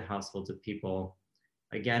UPS to the households of people.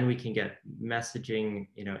 Again, we can get messaging,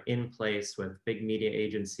 in place with big media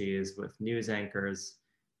agencies, with news anchors,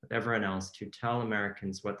 with everyone else to tell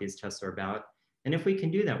Americans what these tests are about. And if we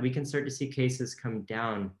can do that, we can start to see cases come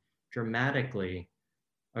down dramatically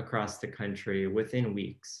across the country within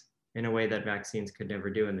weeks in a way that vaccines could never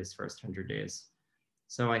do in these first 100 days.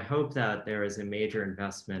 So I hope that there is a major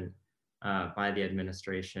investment by the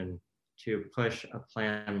administration to push a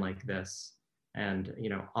plan like this. And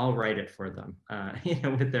I'll write it for them,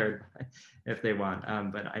 with if they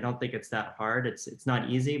want. But I don't think it's that hard. It's not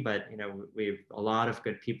easy, but a lot of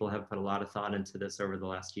good people have put a lot of thought into this over the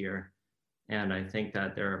last year, and I think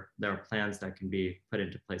that there are plans that can be put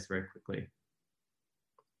into place very quickly.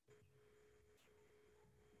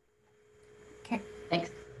 Okay,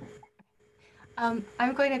 thanks. I'm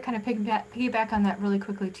going to kind of piggyback on that really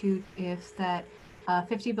quickly too. Is that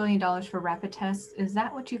 $50 billion for rapid tests? Is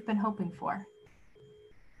that what you've been hoping for?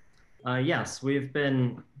 Yes, we've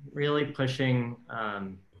been really pushing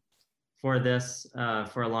for this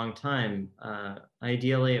for a long time.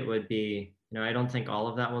 Ideally, it would be, I don't think all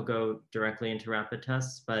of that will go directly into rapid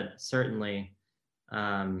tests, but certainly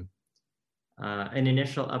an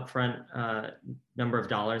initial upfront number of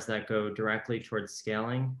dollars that go directly towards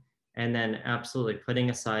scaling, and then absolutely putting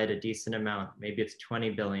aside a decent amount, maybe it's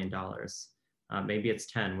 $20 billion. Maybe it's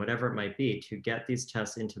 10, whatever it might be, to get these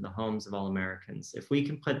tests into the homes of all Americans. If we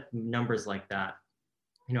can put numbers like that,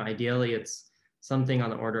 ideally it's something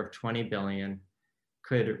on the order of 20 billion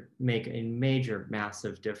could make a major,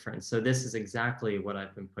 massive difference. So this is exactly what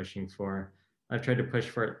I've been pushing for. I've tried to push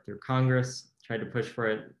for it through Congress, tried to push for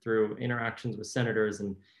it through interactions with senators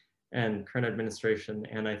and current administration.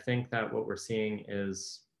 And I think that what we're seeing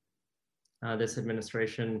is this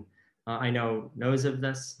administration, I know, knows of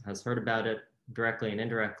this, has heard about it, directly and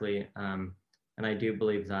indirectly, and I do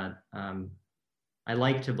believe that I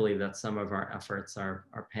like to believe that some of our efforts are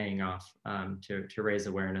paying off to raise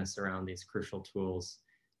awareness around these crucial tools,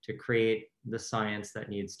 to create the science that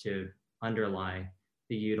needs to underlie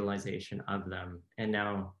the utilization of them. And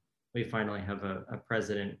now we finally have a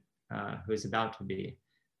president who's about to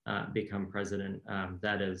become president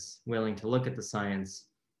that is willing to look at the science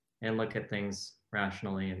and look at things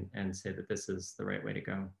rationally and say that this is the right way to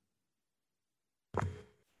go.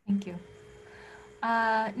 Thank you.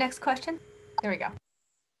 Next question. There we go.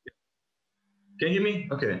 Can you hear me?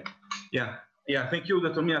 Okay. Yeah. Thank you,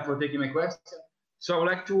 Dr. Mina, for taking my question. So I would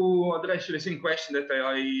like to address you the same question that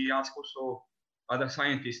I asked also other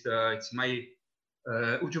scientists. It's my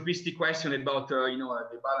utopistic question about the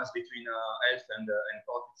balance between health and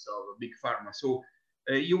profits of big pharma. So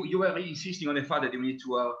you were really insisting on the fact that we need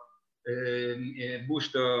to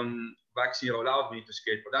boost vaccine rollout. We need to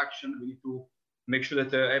scale production. We need to make sure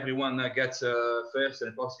that everyone gets first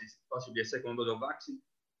and possibly a second dose of vaccine.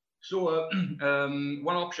 So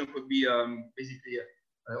one option could be basically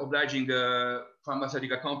obliging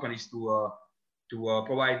pharmaceutical companies to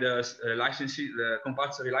provide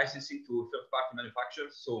compulsory licensing to third-party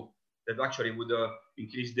manufacturers, so that actually would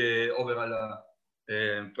increase the overall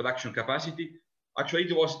production capacity. Actually,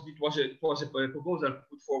 it was a proposal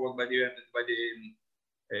put forward by the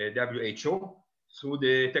WHO through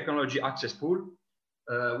the Technology Access Pool,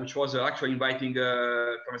 which was actually inviting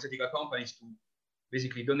pharmaceutical companies to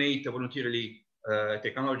basically donate voluntarily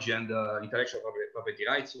technology and intellectual property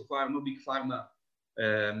rights. So far, no big pharma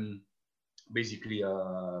basically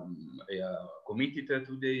committed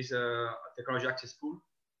to this Technology Access Pool.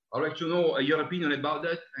 I'd like to know your opinion about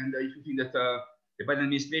that, and if you think that the Biden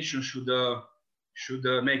administration should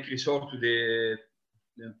make resort to the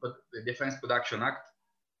Defense Production Act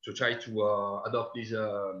to try to adopt this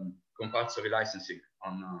compulsory licensing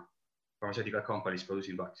on pharmaceutical companies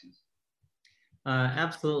producing vaccines.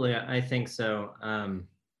 Absolutely, I think so.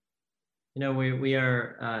 We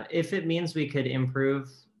are, if it means we could improve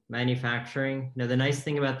manufacturing, the nice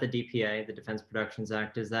thing about the DPA, the Defense Productions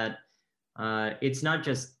Act, is that it's not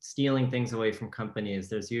just stealing things away from companies.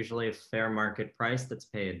 There's usually a fair market price that's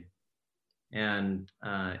paid. And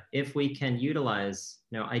if we can utilize,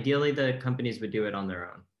 ideally the companies would do it on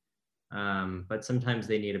their own, but sometimes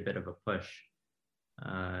they need a bit of a push.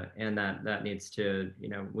 And that needs to,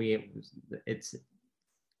 it's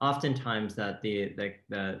oftentimes that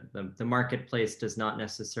the marketplace does not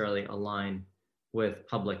necessarily align with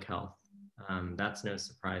public health. That's no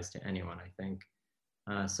surprise to anyone, I think.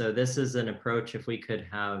 So this is an approach. If we could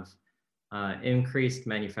have increased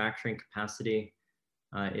manufacturing capacity,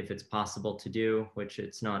 if it's possible to do, which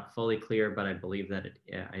it's not fully clear, but I believe that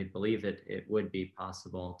it would be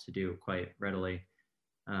possible to do quite readily.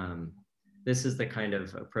 This is the kind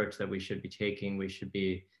of approach that we should be taking. We should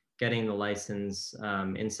be getting the license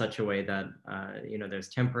in such a way that there's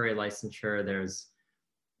temporary licensure, there's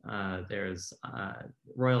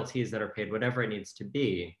royalties that are paid, whatever it needs to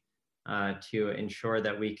be, to ensure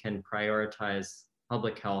that we can prioritize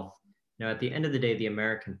public health. At the end of the day, the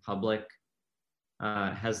American public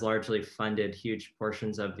has largely funded huge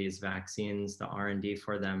portions of these vaccines, the R&D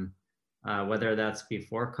for them, whether that's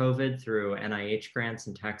before COVID through NIH grants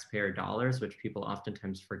and taxpayer dollars, which people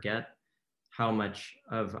oftentimes forget how much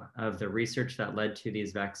of the research that led to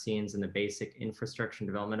these vaccines and the basic infrastructure and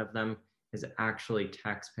development of them is actually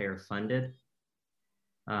taxpayer funded,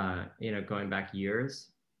 going back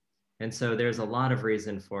years. And so there's a lot of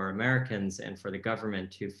reason for Americans and for the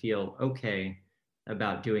government to feel okay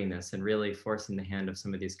about doing this and really forcing the hand of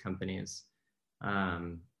some of these companies.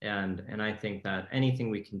 And I think that anything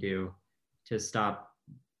we can do to stop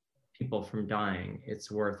people from dying,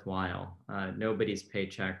 it's worthwhile. Nobody's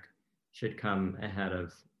paycheck should come ahead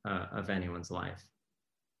of anyone's life.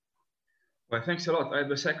 Well, thanks a lot. I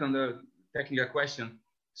have a second technical question.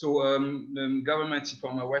 So governments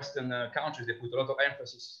from Western countries, they put a lot of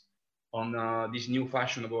emphasis on these new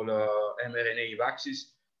fashionable mRNA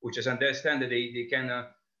vaccines, which, as I understand, they can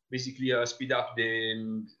basically speed up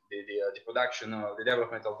the production, the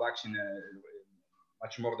development of vaccine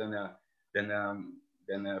much more than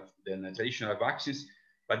traditional vaccines.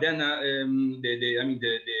 But then the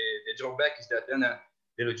drawback is that then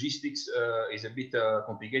the logistics is a bit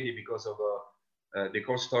complicated because of the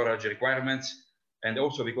cold storage requirements, and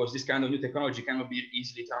also because this kind of new technology cannot be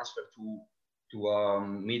easily transferred to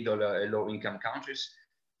middle and low income countries.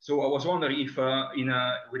 So I was wondering if,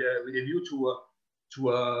 with a view to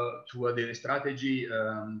the strategy,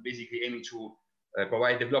 basically aiming to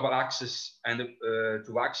provide the global access and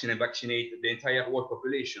to vaccine and vaccinate the entire world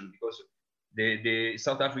population, because the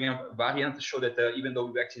South African variant showed that even though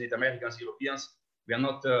we vaccinate Americans, Europeans, we are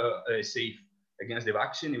not safe against the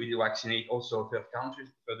vaccine. We vaccinate also third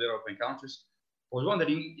European countries. I was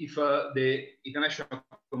wondering if the international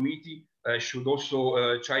community should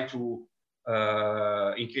also try to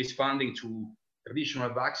increase funding to traditional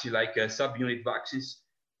vaccines like subunit vaccines,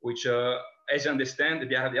 which, as I understand,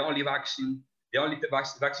 they are the only vaccine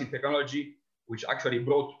technology which actually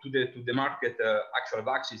brought to the market actual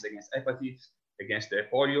vaccines against hepatitis, against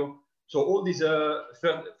polio. So all these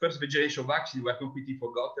first generation vaccines were completely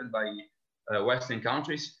forgotten by Western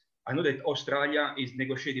countries. I know that Australia is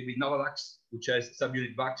negotiating with Novavax, which has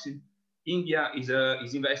subunit vaccine. India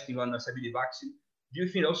is investing on a subunit vaccine. Do you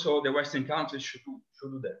think also the Western countries should do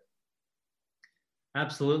that?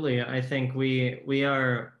 Absolutely. I think we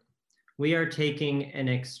are taking an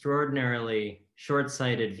extraordinarily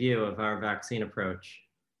short-sighted view of our vaccine approach.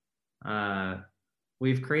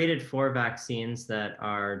 We've created 4 vaccines that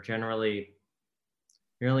are generally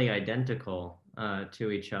nearly identical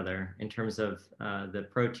to each other in terms of the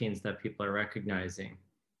proteins that people are recognizing.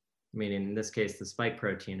 I mean, in this case, the spike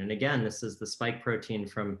protein. And again, this is the spike protein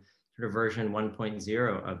from sort of version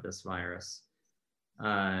 1.0 of this virus.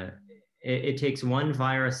 It takes one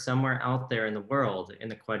virus somewhere out there in the world, in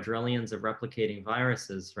the quadrillions of replicating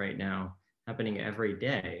viruses right now happening every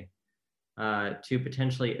day, to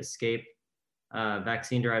potentially escape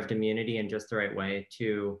vaccine-derived immunity in just the right way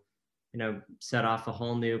to, set off a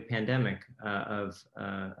whole new pandemic of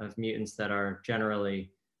mutants that are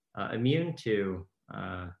generally immune to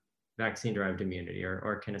vaccine-derived immunity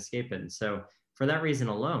or can escape it. And so for that reason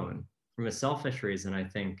alone, from a selfish reason, I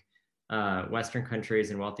think Western countries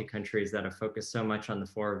and wealthy countries that have focused so much on the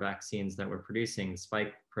 4 vaccines that we're producing,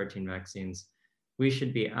 spike protein vaccines, we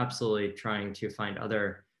should be absolutely trying to find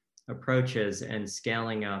other approaches and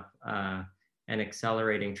scaling up and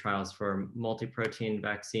accelerating trials for multi-protein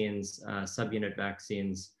vaccines, subunit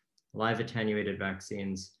vaccines, live attenuated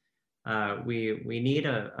vaccines, we need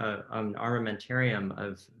an armamentarium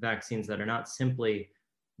of vaccines that are not simply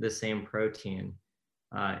the same protein.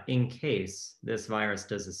 In case this virus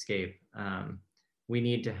does escape, we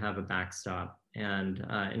need to have a backstop. And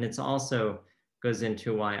it's also goes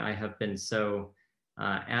into why I have been so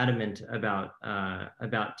adamant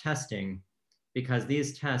about testing, because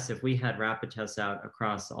these tests, if we had rapid tests out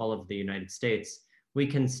across all of the United States, we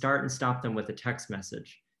can start and stop them with a text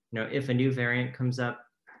message. You know, if a new variant comes up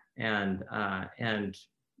and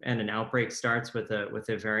an outbreak starts with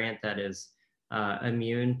a variant that is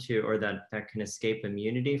immune to, or that can escape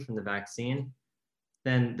immunity from the vaccine,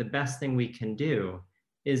 then the best thing we can do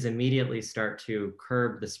is immediately start to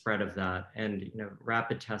curb the spread of that. And you know,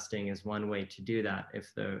 rapid testing is one way to do that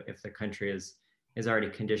if the country is already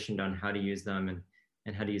conditioned on how to use them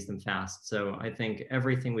and how to use them fast. So I think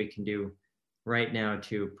everything we can do right now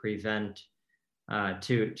to prevent,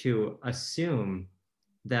 to assume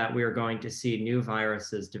that we're going to see new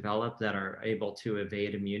viruses develop that are able to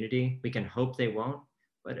evade immunity. We can hope they won't,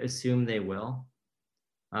 but assume they will.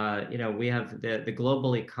 You know, we have the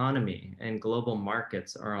global economy and global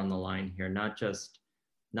markets are on the line here, not just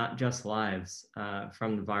lives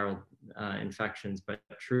from the viral infections, but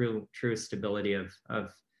true stability of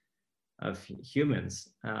humans.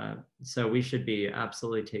 So we should be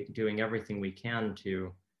absolutely doing everything we can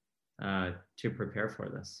to prepare for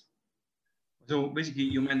this. So basically,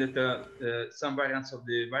 you meant that some variants of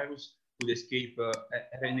the virus could escape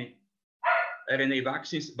RNA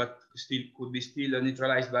vaccines, but could be still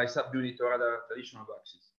neutralized by subunit or other traditional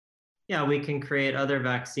vaccines. Yeah, we can create other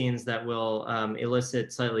vaccines that will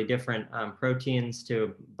elicit slightly different proteins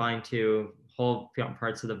to bind to whole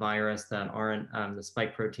parts of the virus that aren't the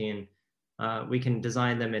spike protein. We can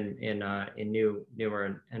design them in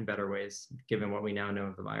newer and better ways, given what we now know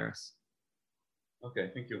of the virus.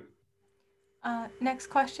 Okay, thank you. Next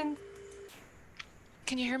question.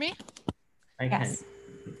 Can you hear me? I can.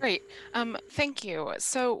 Great. Thank you.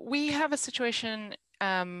 So we have a situation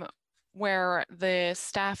where the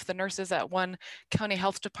staff, the nurses at one county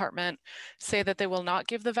health department say that they will not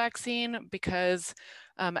give the vaccine because,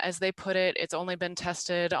 as they put it, it's only been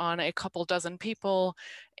tested on a couple dozen people,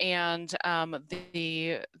 and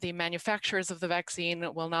the manufacturers of the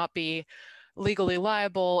vaccine will not be legally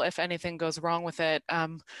liable if anything goes wrong with it.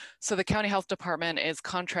 So the county health department is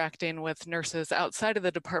contracting with nurses outside of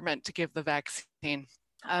the department to give the vaccine.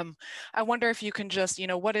 I wonder if you can just, you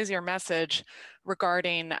know, what is your message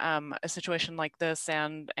regarding a situation like this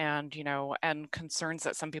and you know, and concerns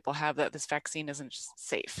that some people have that this vaccine isn't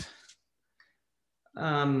safe?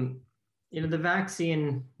 You know, the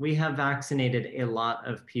vaccine, we have vaccinated a lot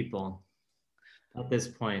of people at this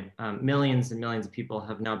point. Millions and millions of people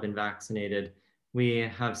have now been vaccinated. We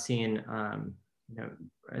have seen, you know,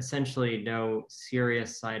 essentially no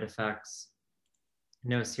serious side effects,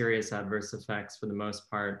 no serious adverse effects for the most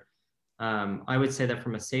part. I would say that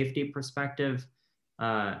from a safety perspective,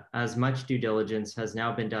 as much due diligence has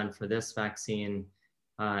now been done for this vaccine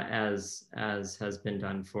as has been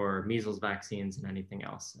done for measles vaccines and anything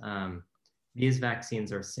else. These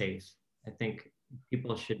vaccines are safe. I think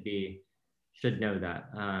people should know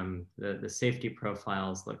that. The safety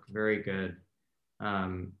profiles look very good.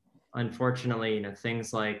 Unfortunately, you know,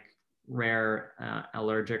 things like rare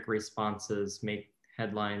allergic responses make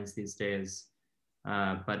headlines these days,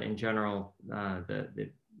 but in general,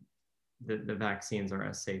 the vaccines are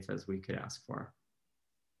as safe as we could ask for.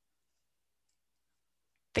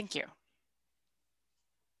 Thank you.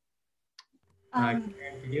 Karen,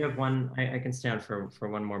 do you have one? I can stand for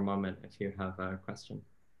one more moment if you have a question.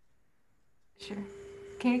 Sure.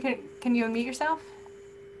 Can you unmute yourself?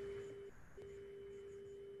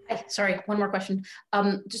 Hi, sorry, one more question.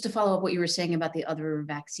 Just to follow up what you were saying about the other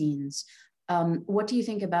vaccines. What do you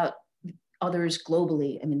think about others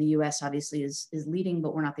globally? I mean, the US obviously is leading,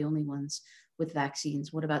 but we're not the only ones with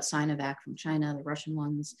vaccines. What about Sinovac from China, the Russian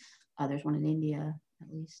ones? There's one in India, at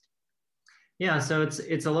least. Yeah, so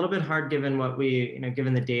it's a little bit hard given what we, you know,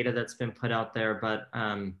 given the data that's been put out there, but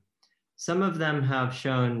some of them have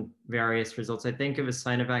shown various results. I think it was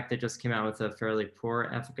Sinovac that just came out with a fairly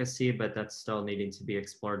poor efficacy, but that's still needing to be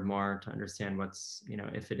explored more to understand what's, you know,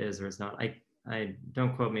 if it is or is not. I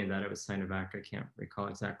don't quote me that it was Sinovac. I can't recall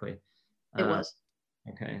exactly. It was.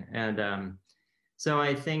 Okay, and so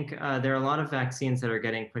I think there are a lot of vaccines that are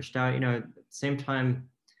getting pushed out. You know, at the same time,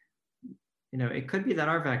 you know, it could be that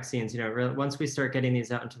our vaccines, you know, once we start getting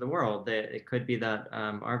these out into the world, it could be that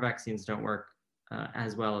our vaccines don't work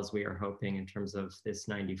as well as we are hoping in terms of this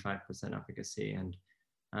 95% efficacy. And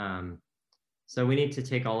so we need to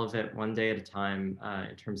take all of it one day at a time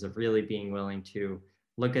in terms of really being willing to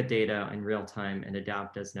look at data in real time and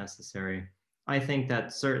adapt as necessary. I think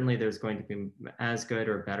that certainly there's going to be as good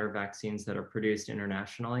or better vaccines that are produced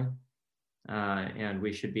internationally. And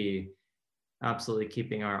we should be absolutely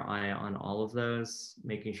keeping our eye on all of those,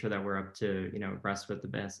 making sure that we're up to, abreast with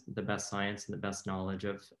the best science and the best knowledge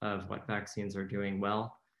of what vaccines are doing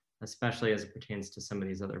well, especially as it pertains to some of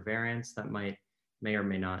these other variants that may or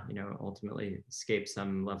may not, ultimately escape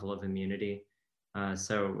some level of immunity.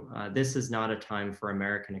 So this is not a time for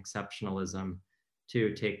American exceptionalism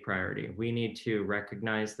to take priority. We need to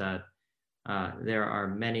recognize that there are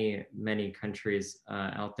many, many countries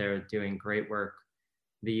out there doing great work.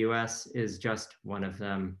 The US is just one of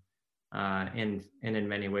them. And in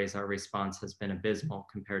many ways, our response has been abysmal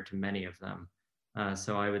compared to many of them.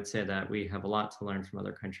 So I would say that we have a lot to learn from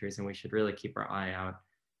other countries, and we should really keep our eye out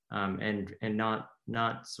and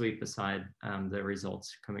not sweep aside the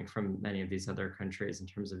results coming from many of these other countries in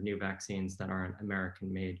terms of new vaccines that aren't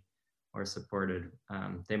American made or supported.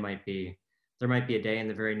 There might be a day in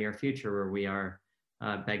the very near future where we are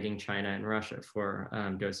begging China and Russia for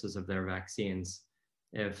doses of their vaccines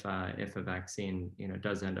if a vaccine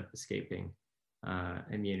does end up escaping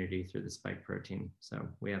immunity through the spike protein. So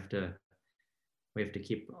we have to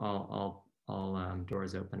keep all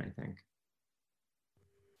doors open, I think.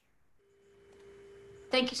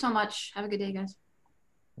 Thank you so much. Have a good day, guys.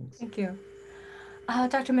 Thanks. Thank you.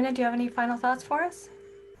 Dr. Mina, do you have any final thoughts for us?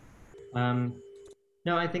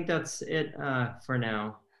 No, I think that's it for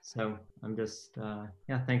now. So I'm just,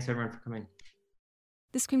 thanks everyone for coming.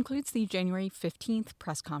 This concludes the January 15th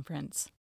press conference.